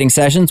songwriting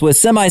sessions with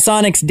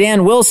Semisonic's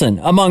Dan Wilson,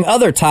 among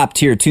other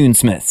top-tier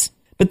tunesmiths.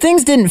 But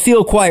things didn't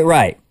feel quite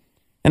right.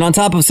 And on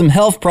top of some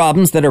health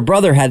problems that her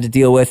brother had to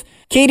deal with,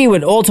 Katy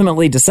would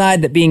ultimately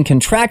decide that being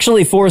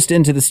contractually forced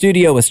into the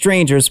studio with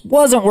strangers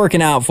wasn't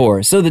working out for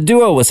her, so the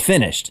duo was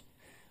finished.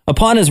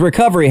 Upon his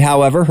recovery,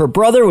 however, her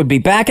brother would be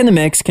back in the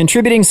mix,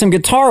 contributing some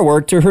guitar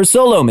work to her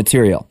solo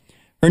material.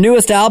 Her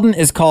newest album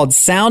is called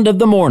Sound of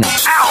the Morning.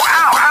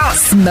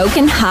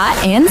 Smoking hot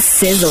and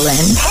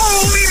sizzling.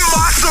 Holy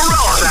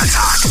mozzarella, that's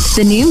hot.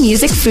 The New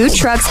Music Food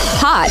Truck's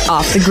Hot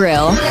Off the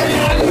Grill.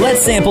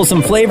 Let's sample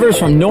some flavors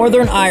from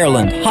Northern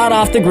Ireland, hot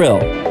off the grill.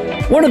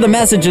 One of the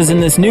messages in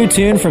this new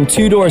tune from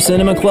Two Door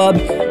Cinema Club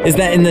is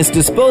that in this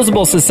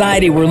disposable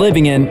society we're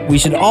living in, we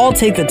should all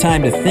take the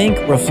time to think,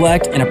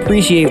 reflect, and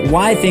appreciate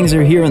why things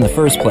are here in the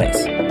first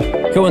place.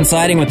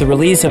 Coinciding with the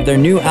release of their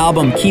new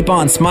album Keep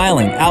On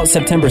Smiling, out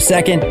September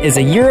 2nd, is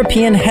a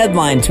European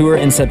headline tour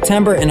in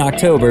September and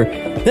October,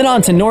 then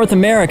on to North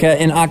America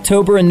in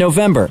October and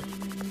November.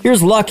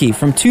 Here's Lucky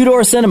from Two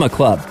Door Cinema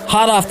Club,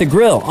 hot off the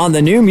grill on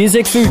the New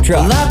Music Food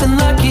Truck. Well, I've been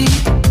lucky,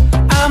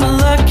 I'm a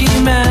lucky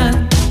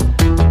man.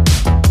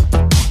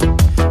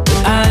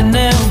 But I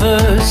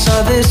never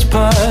saw this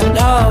part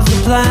of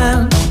the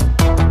plan.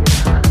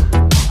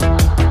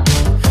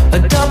 A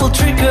double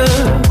trigger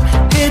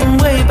hidden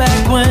way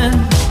back when.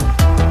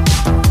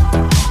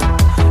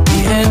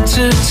 The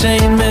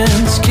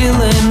entertainment's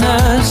killing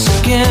us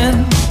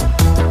again.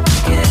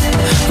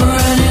 We're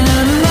running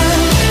out of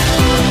life.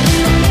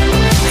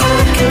 How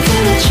can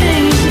we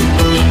change?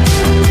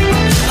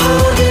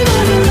 Holding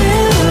on to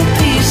little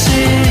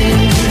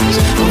pieces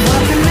of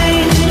what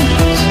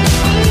remains.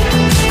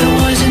 The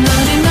boys in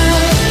 99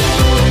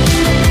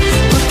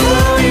 were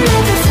blowing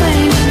out the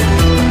flame,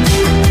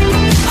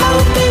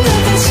 hoping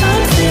that there's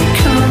something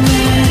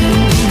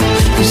coming.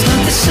 It's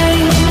not the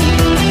same,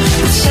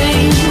 the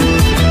same,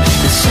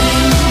 the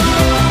same.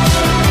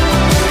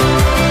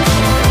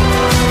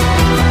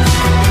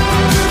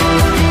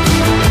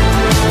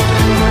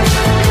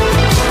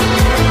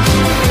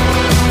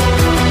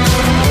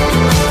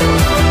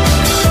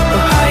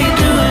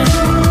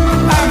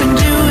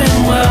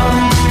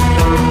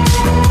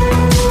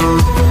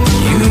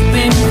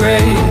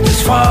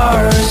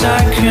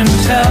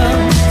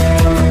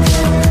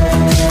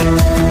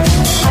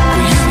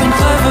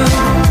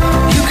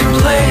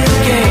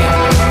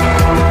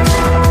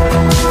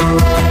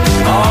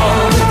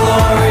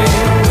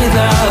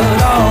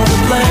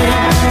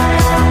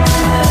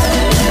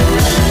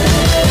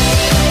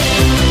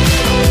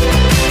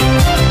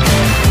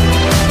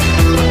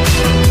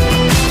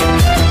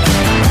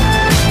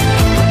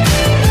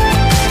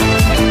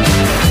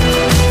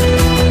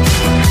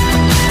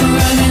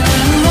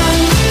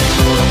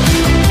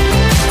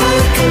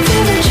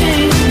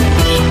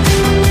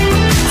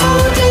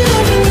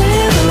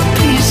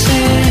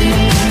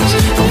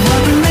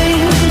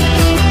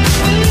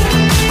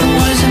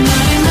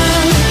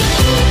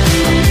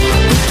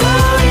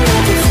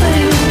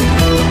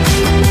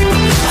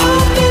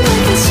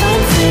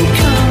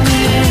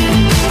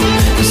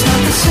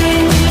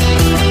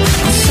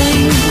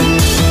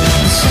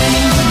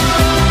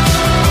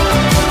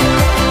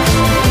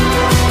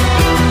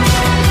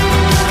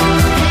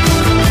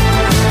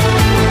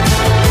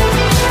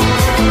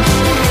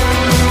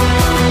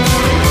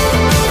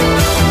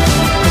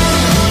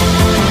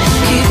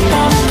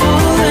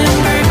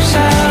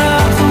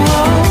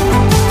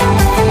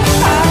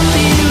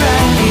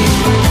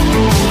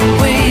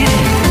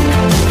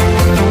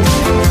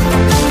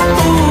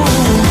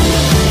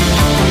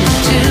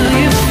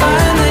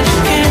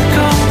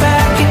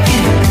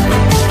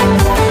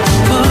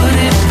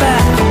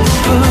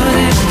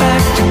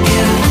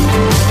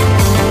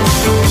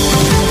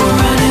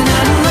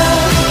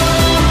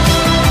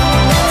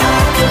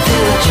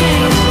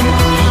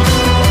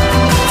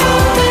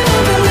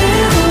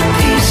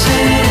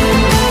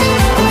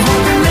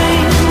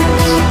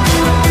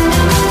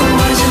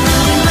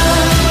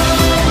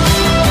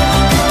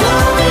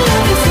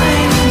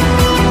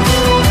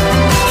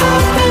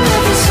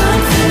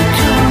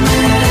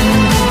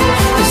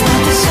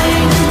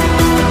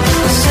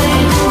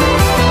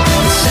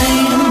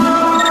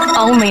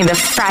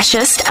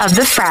 freshest of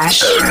the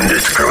fresh. And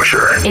it's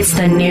kosher. It's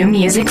the New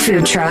Music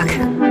Food Truck.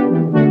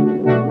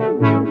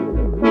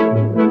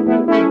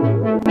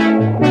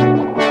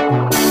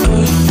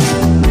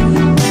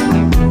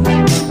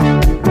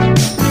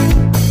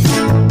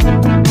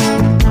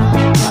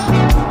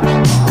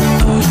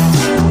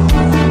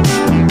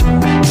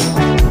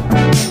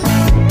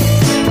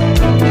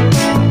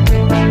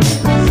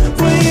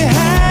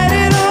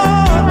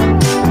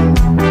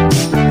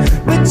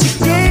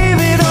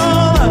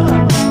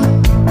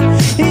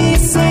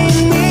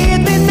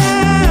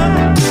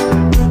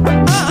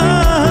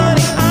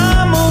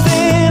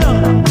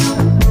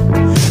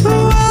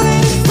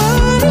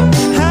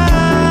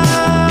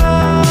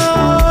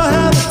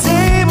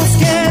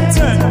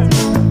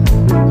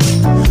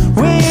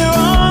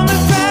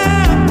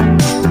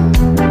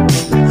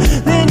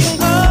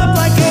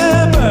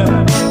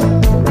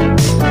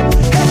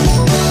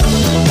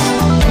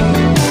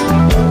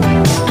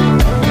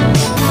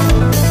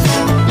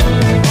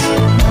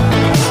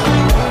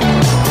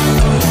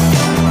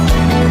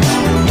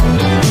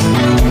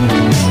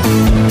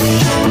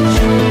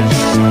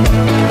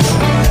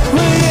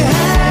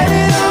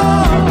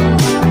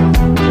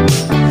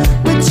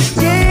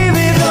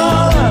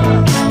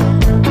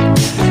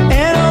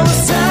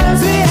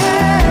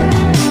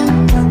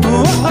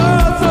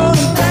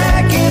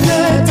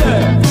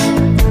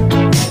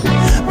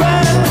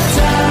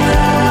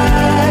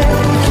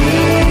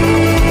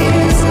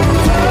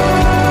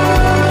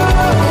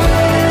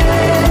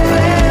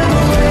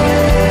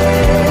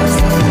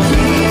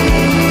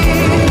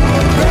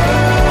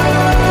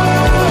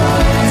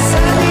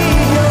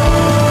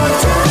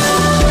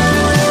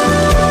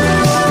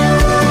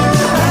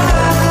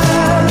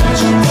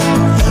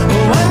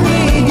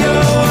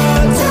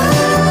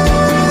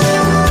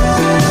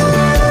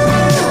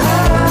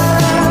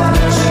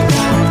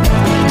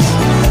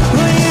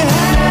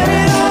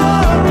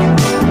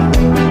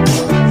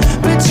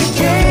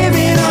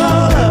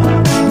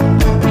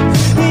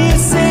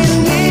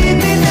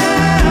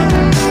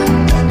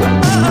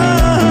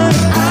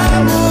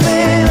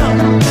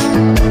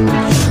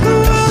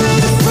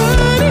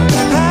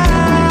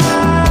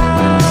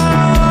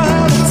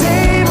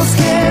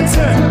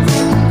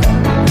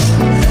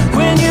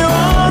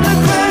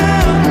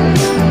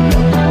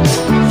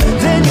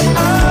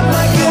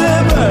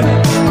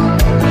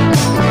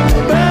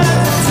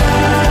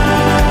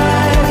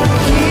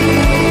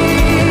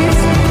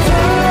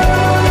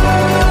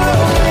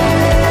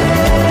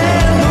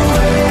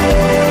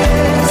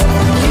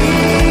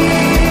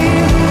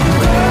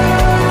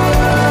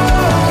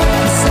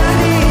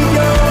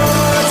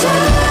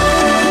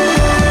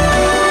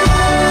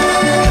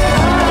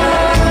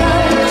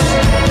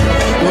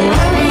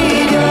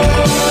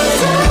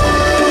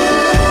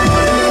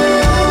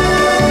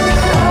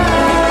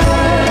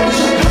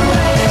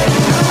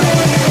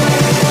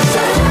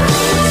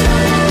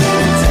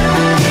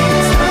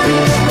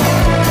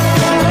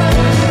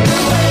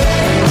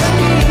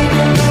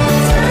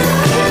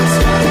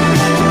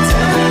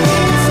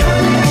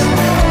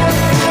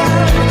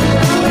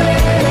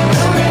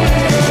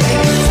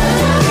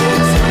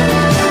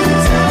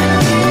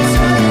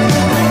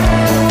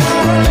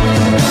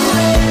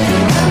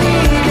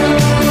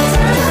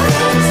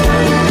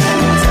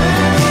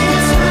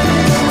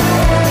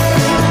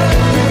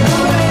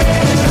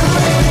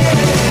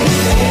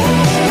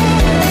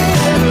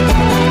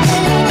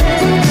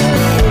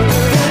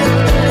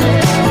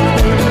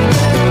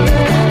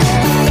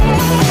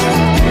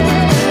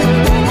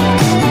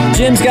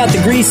 Jim's got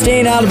the grease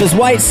stain out of his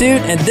white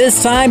suit, and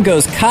this time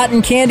goes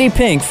cotton candy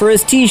pink for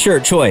his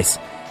t-shirt choice.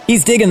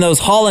 He's digging those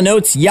Hall &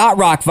 Oates yacht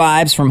rock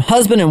vibes from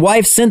husband and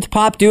wife synth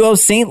pop duo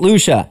St.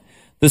 Lucia.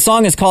 The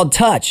song is called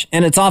Touch,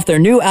 and it's off their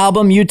new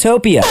album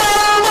Utopia.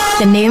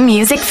 The New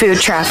Music Food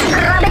Truck.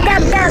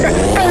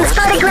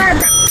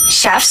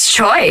 Chef's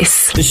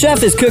Choice. The chef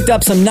has cooked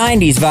up some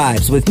 90s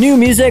vibes with new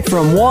music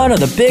from one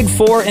of the big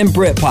four in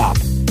Britpop.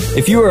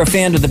 If you were a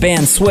fan of the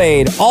band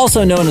Suede,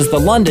 also known as the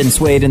London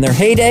Suede in their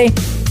heyday,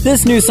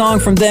 this new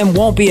song from them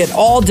won't be at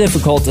all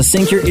difficult to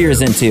sink your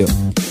ears into.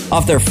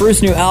 Off their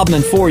first new album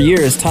in 4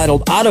 years,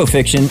 titled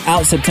Autofiction,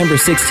 out September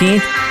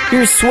 16th,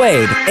 here's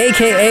Suede,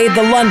 aka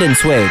the London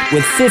Suede,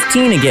 with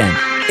 15 again.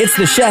 It's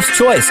the chef's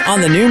choice on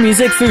the New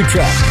Music Food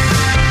Truck.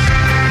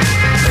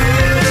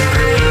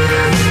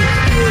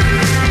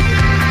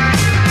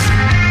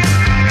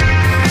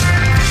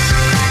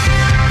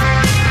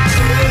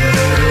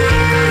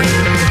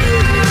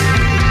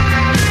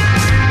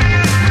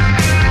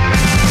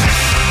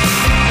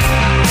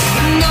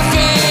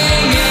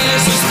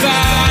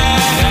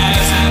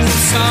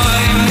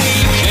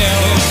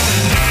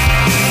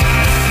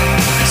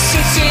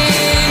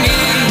 Sitting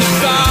in the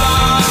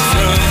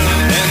bathroom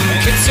and the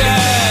kitchen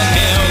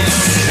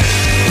hills.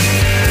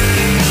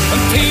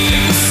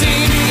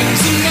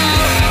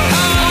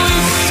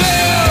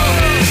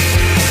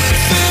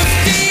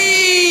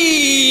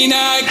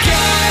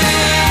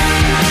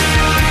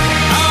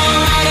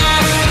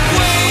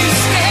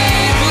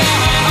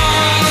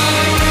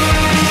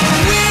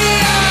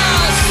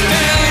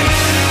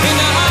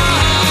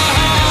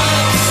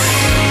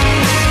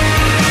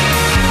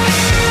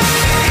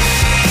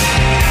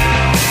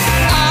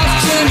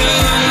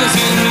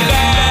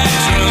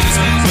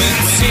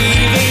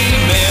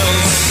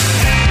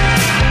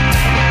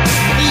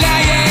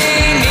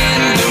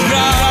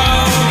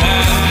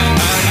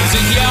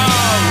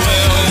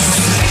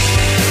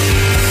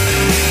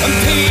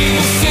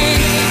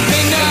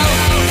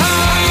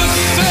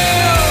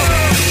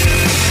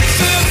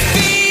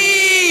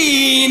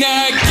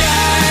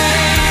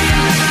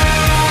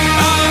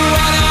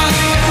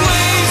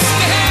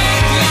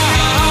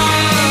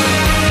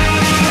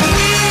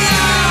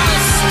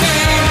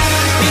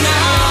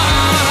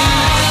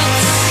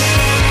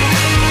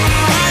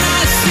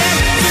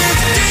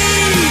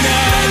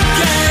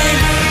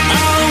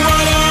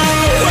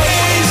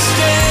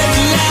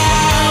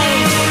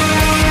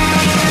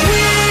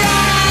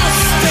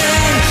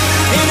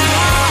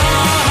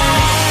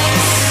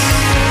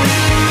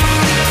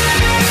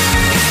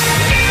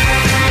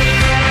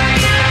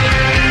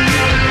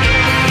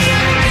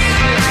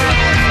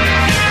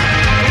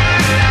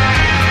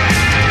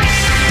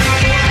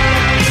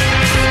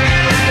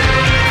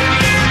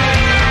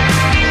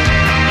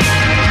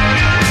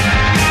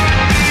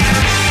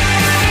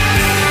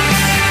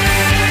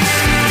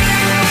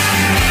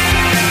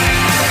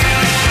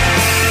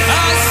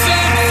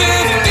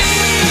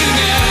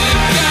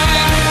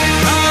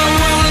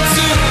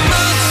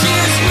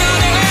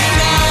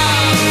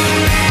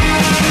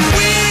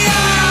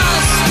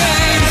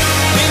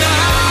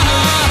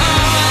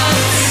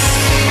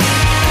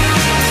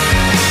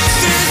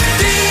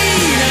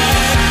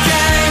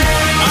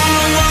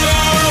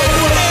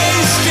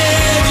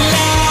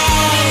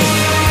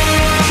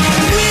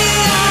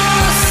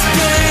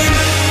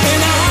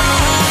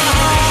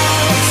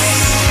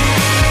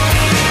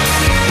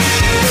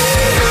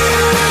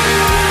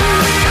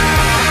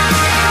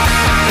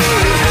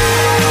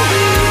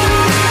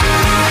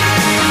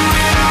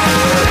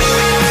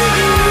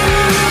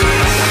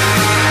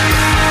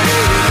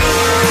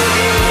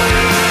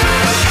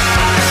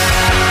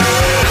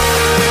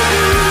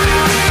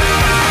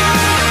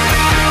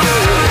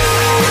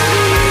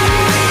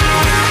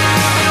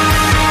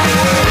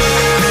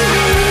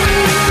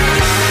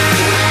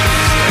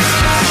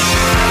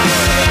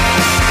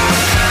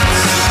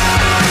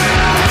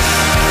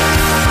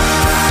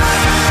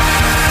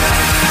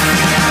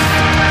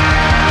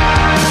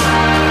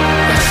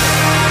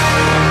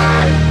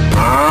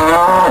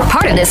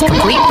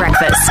 complete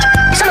breakfast.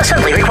 Some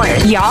assembly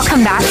required. Y'all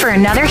come back for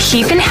another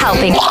heaping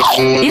helping.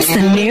 It's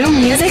the new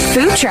music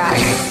food truck.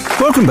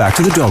 Welcome back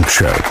to the Dog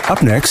Show.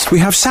 Up next, we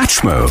have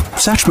Satchmo.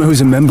 Satchmo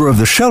is a member of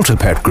the Shelter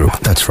Pet Group.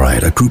 That's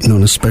right, a group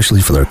known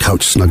especially for their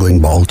couch-snuggling,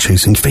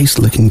 ball-chasing,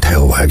 face-licking,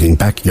 tail-wagging,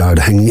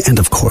 backyard-hanging, and,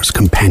 of course,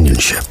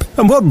 companionship.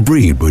 And what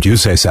breed would you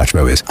say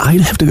Satchmo is?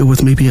 I'd have to go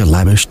with maybe a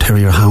lavish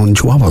terrier-hound,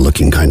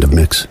 chihuahua-looking kind of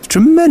mix.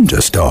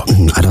 Tremendous dog.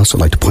 I'd also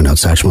like to point out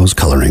Satchmo's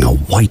coloring, a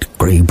white,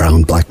 gray,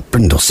 brown, black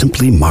brindle,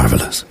 simply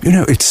marvelous. You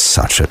know, it's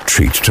such a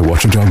treat to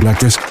watch a dog like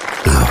this.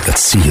 Now,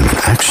 let's see him in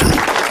action.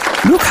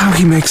 Look how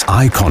he makes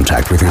eye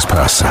contact with his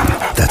person.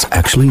 That's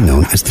actually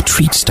known as the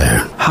treat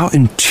stare. How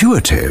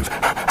intuitive.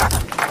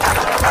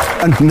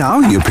 And now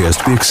he appears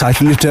to be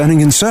excitedly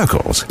turning in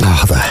circles.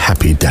 Ah, the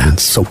happy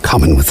dance, so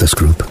common with this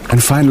group.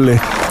 And finally,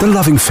 the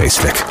loving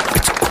face lick.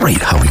 It's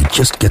great how he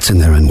just gets in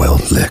there and, well,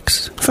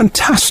 licks.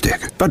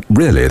 Fantastic. But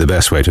really, the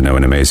best way to know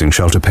an amazing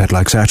shelter pet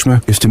like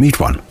Satchmo is to meet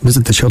one.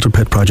 Visit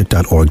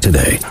theshelterpetproject.org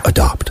today.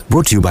 Adopt.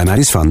 Brought to you by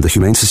Maddie's Fund, the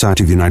Humane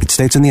Society of the United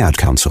States, and the Ad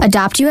Council.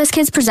 Adopt US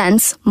Kids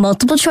presents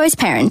Multiple Choice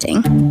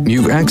Parenting.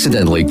 You've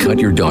accidentally cut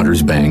your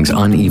daughter's bangs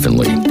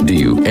unevenly. Do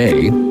you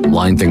A,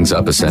 line things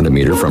up a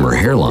centimeter from her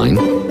hairline?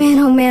 Man,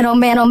 oh man, oh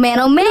man, oh man,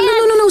 oh man.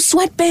 No.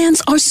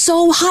 Sweatbands are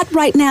so hot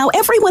right now.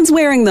 Everyone's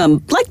wearing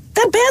them. Like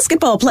that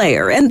basketball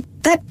player and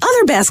that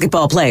other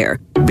basketball player.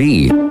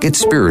 B, it's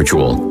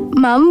spiritual.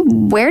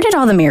 Mom, where did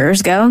all the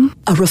mirrors go?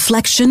 A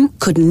reflection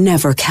could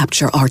never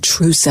capture our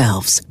true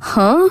selves.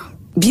 Huh?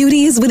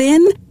 Beauty is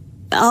within.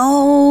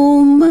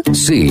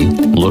 C,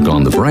 look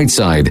on the bright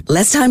side.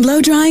 Less time blow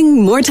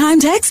drying, more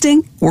time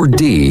texting. Or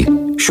D,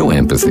 show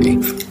empathy.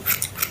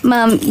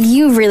 Mom,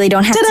 you really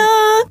don't have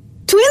Ta-da!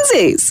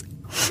 Twinsies!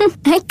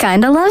 I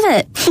kinda love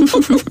it.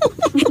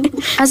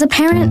 As a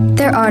parent,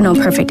 there are no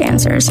perfect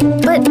answers.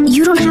 But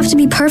you don't have to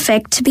be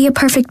perfect to be a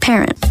perfect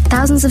parent.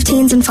 Thousands of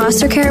teens in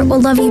foster care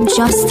will love you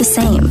just the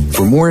same.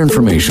 For more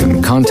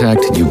information,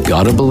 contact You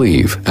Gotta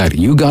Believe at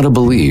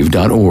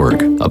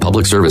YouGottaBelieve.org. A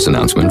public service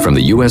announcement from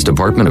the U.S.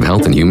 Department of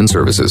Health and Human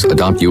Services,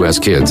 Adopt U.S.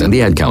 Kids, and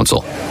the Ad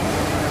Council.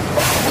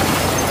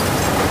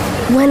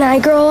 When I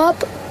grow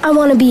up, I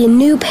want to be a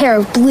new pair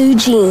of blue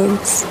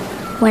jeans.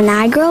 When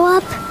I grow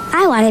up,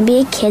 I want to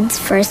be a kid's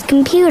first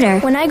computer.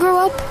 When I grow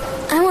up,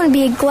 I want to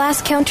be a glass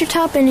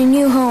countertop in a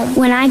new home.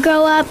 When I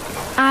grow up,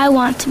 I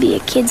want to be a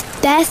kid's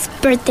best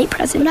birthday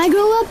present. When I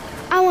grow up,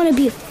 I want to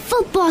be a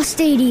football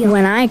stadium.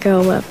 When I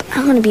grow up,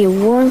 I want to be a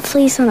warm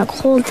fleece on a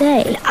cold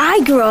day. When I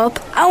grow up,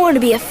 I want to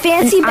be a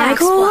fancy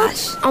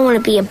backsplash. I want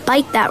to be a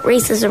bike that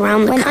races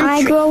around the country. When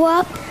I grow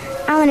up,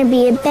 I want to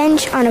be a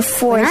bench on a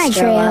forest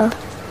trail.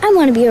 I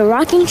want to be a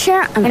rocking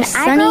chair on a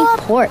sunny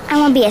porch. I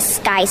want to be a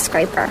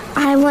skyscraper.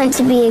 I want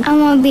to be a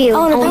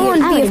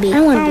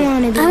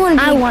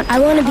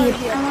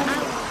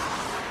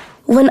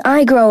When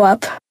I grow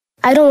up,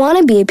 I don't want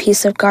to be a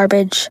piece of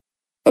garbage.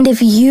 And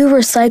if you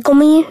recycle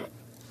me,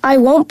 I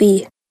won't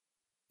be.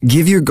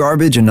 Give your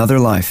garbage another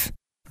life.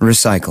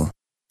 Recycle.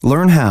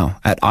 Learn how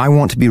at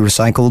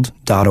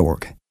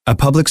iwanttoberecycled.org. A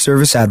public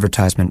service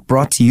advertisement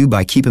brought to you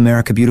by Keep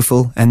America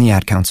Beautiful and the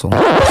Ad Council.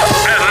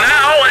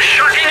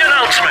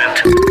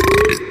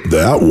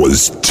 That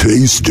was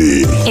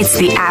tasty. It's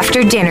the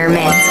After Dinner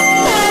Mint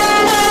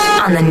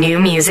on the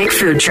new music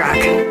food truck.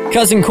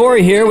 Cousin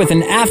Corey here with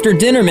an After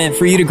Dinner Mint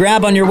for you to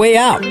grab on your way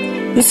out.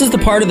 This is the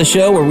part of the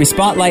show where we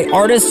spotlight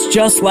artists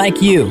just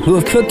like you who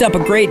have cooked up a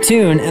great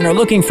tune and are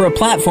looking for a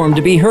platform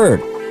to be heard.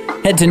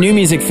 Head to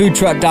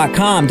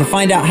newmusicfoodtruck.com to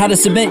find out how to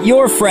submit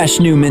your fresh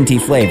new minty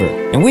flavor,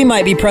 and we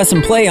might be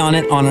pressing play on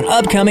it on an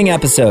upcoming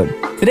episode.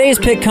 Today's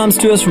pick comes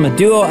to us from a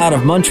duo out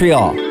of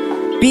Montreal.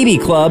 Bibi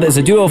Club is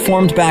a duo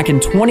formed back in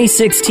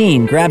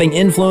 2016, grabbing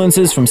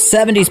influences from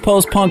 70s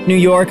post-punk New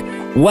York,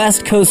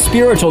 West Coast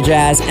spiritual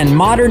jazz, and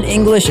modern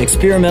English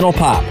experimental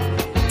pop.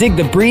 Dig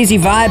the breezy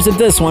vibes of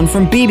this one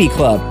from Bibi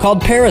Club,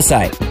 called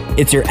Parasite.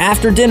 It's your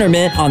After Dinner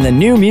Mint on the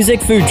new music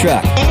food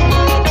truck. You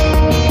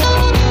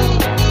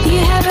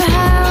have a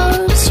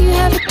house, you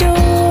have a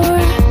door.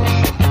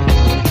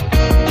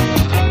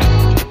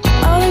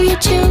 All of your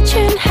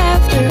children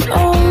have their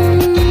own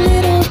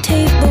little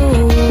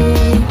table.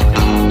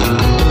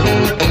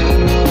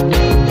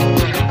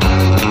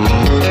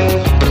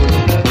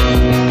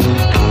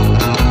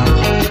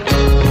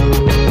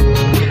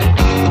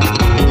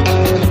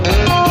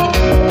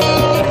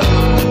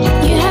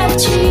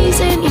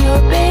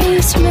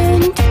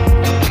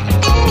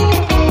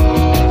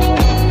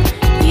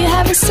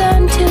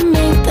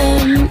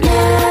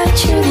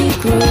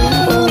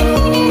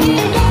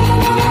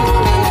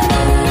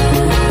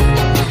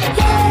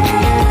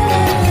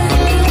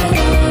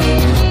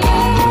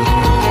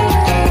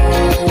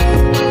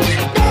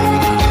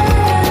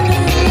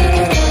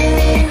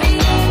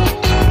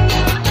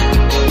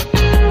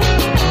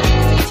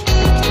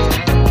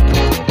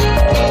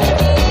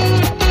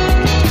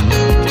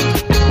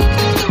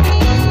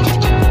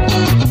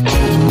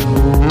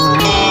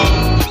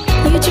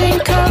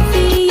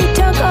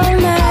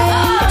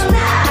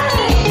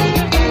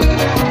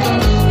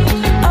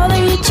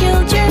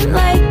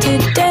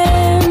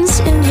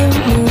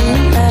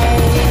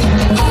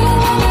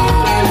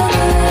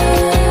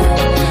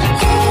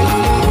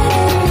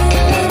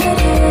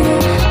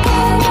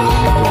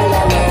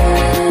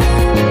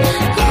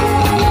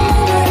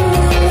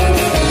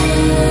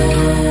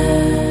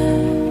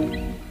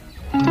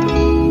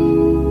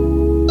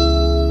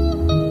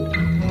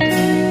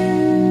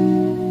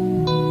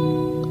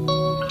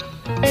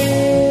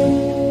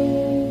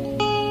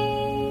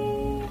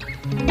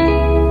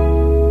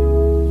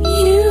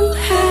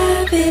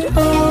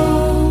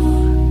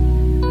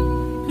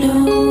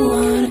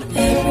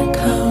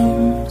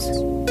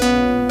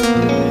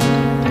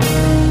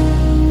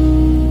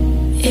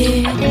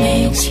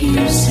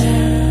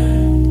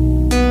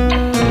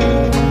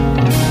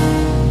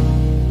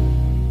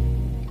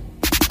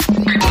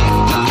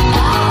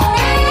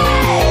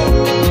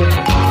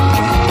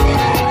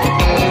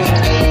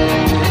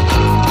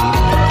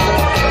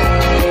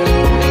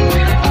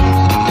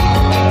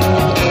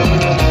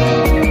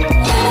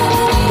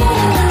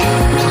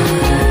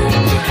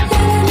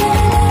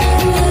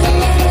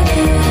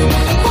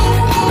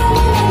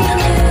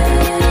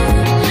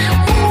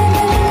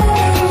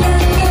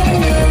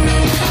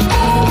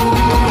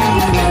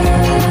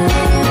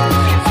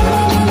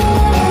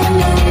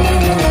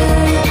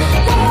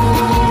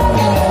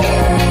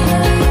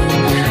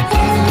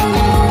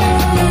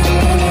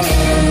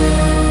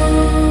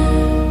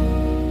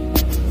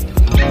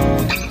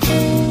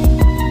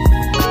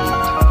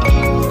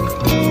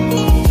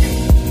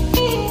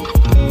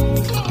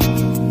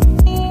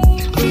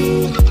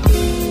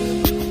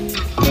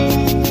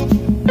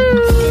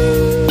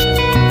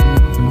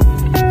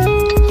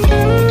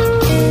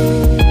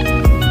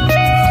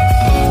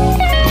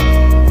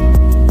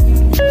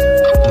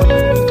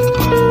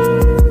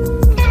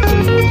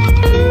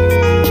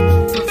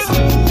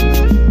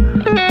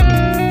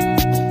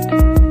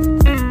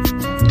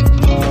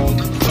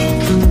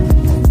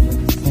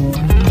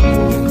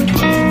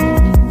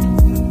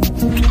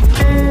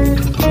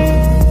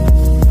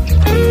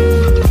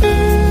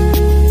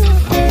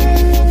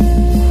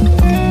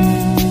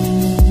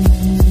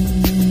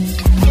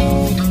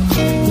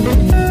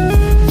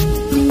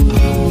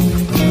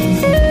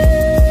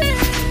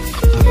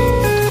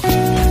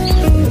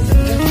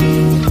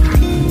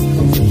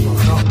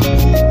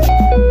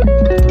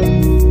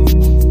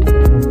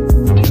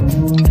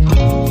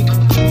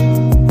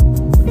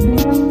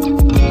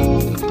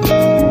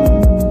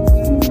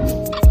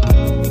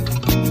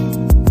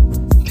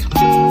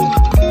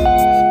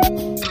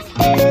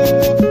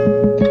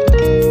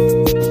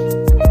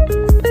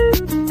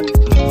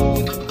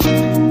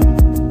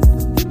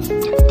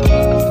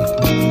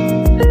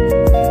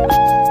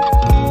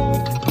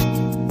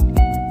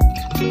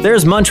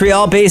 Here's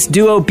Montreal-based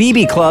duo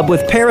Bibi Club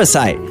with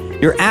Parasite,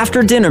 your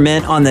after-dinner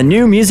mint on the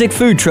New Music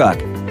Food Truck.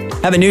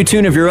 Have a new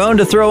tune of your own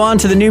to throw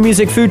onto the New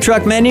Music Food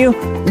Truck menu?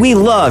 We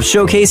love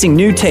showcasing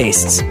new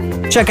tastes.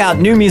 Check out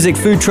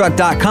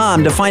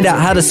newmusicfoodtruck.com to find out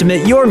how to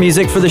submit your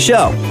music for the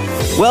show.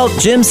 Well,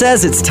 Jim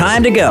says it's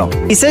time to go.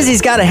 He says he's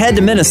got to head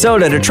to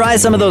Minnesota to try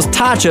some of those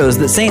tachos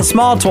that St.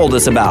 Small told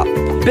us about.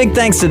 Big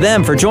thanks to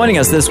them for joining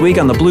us this week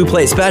on the Blue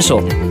Plate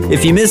Special.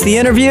 If you missed the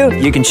interview,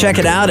 you can check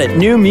it out at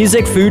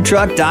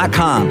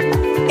newmusicfoodtruck.com.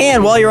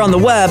 And while you're on the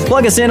web,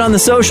 plug us in on the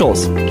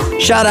socials.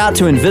 Shout out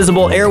to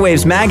Invisible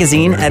Airwaves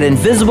Magazine at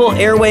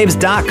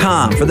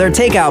invisibleairwaves.com for their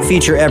takeout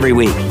feature every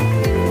week.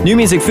 New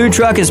Music Food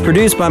Truck is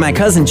produced by my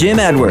cousin Jim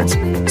Edwards.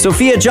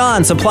 Sophia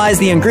John supplies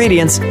the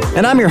ingredients,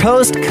 and I'm your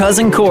host,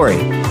 Cousin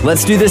Corey.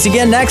 Let's do this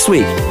again next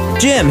week.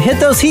 Jim, hit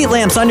those heat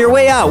lamps on your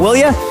way out, will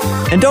ya?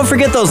 And don't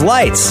forget those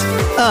lights.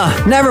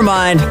 Never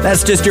mind.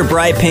 That's just your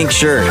bright pink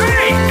shirt.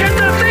 Hey, get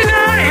that thing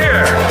out of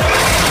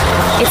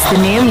here! It's the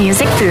New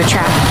Music Food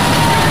Truck.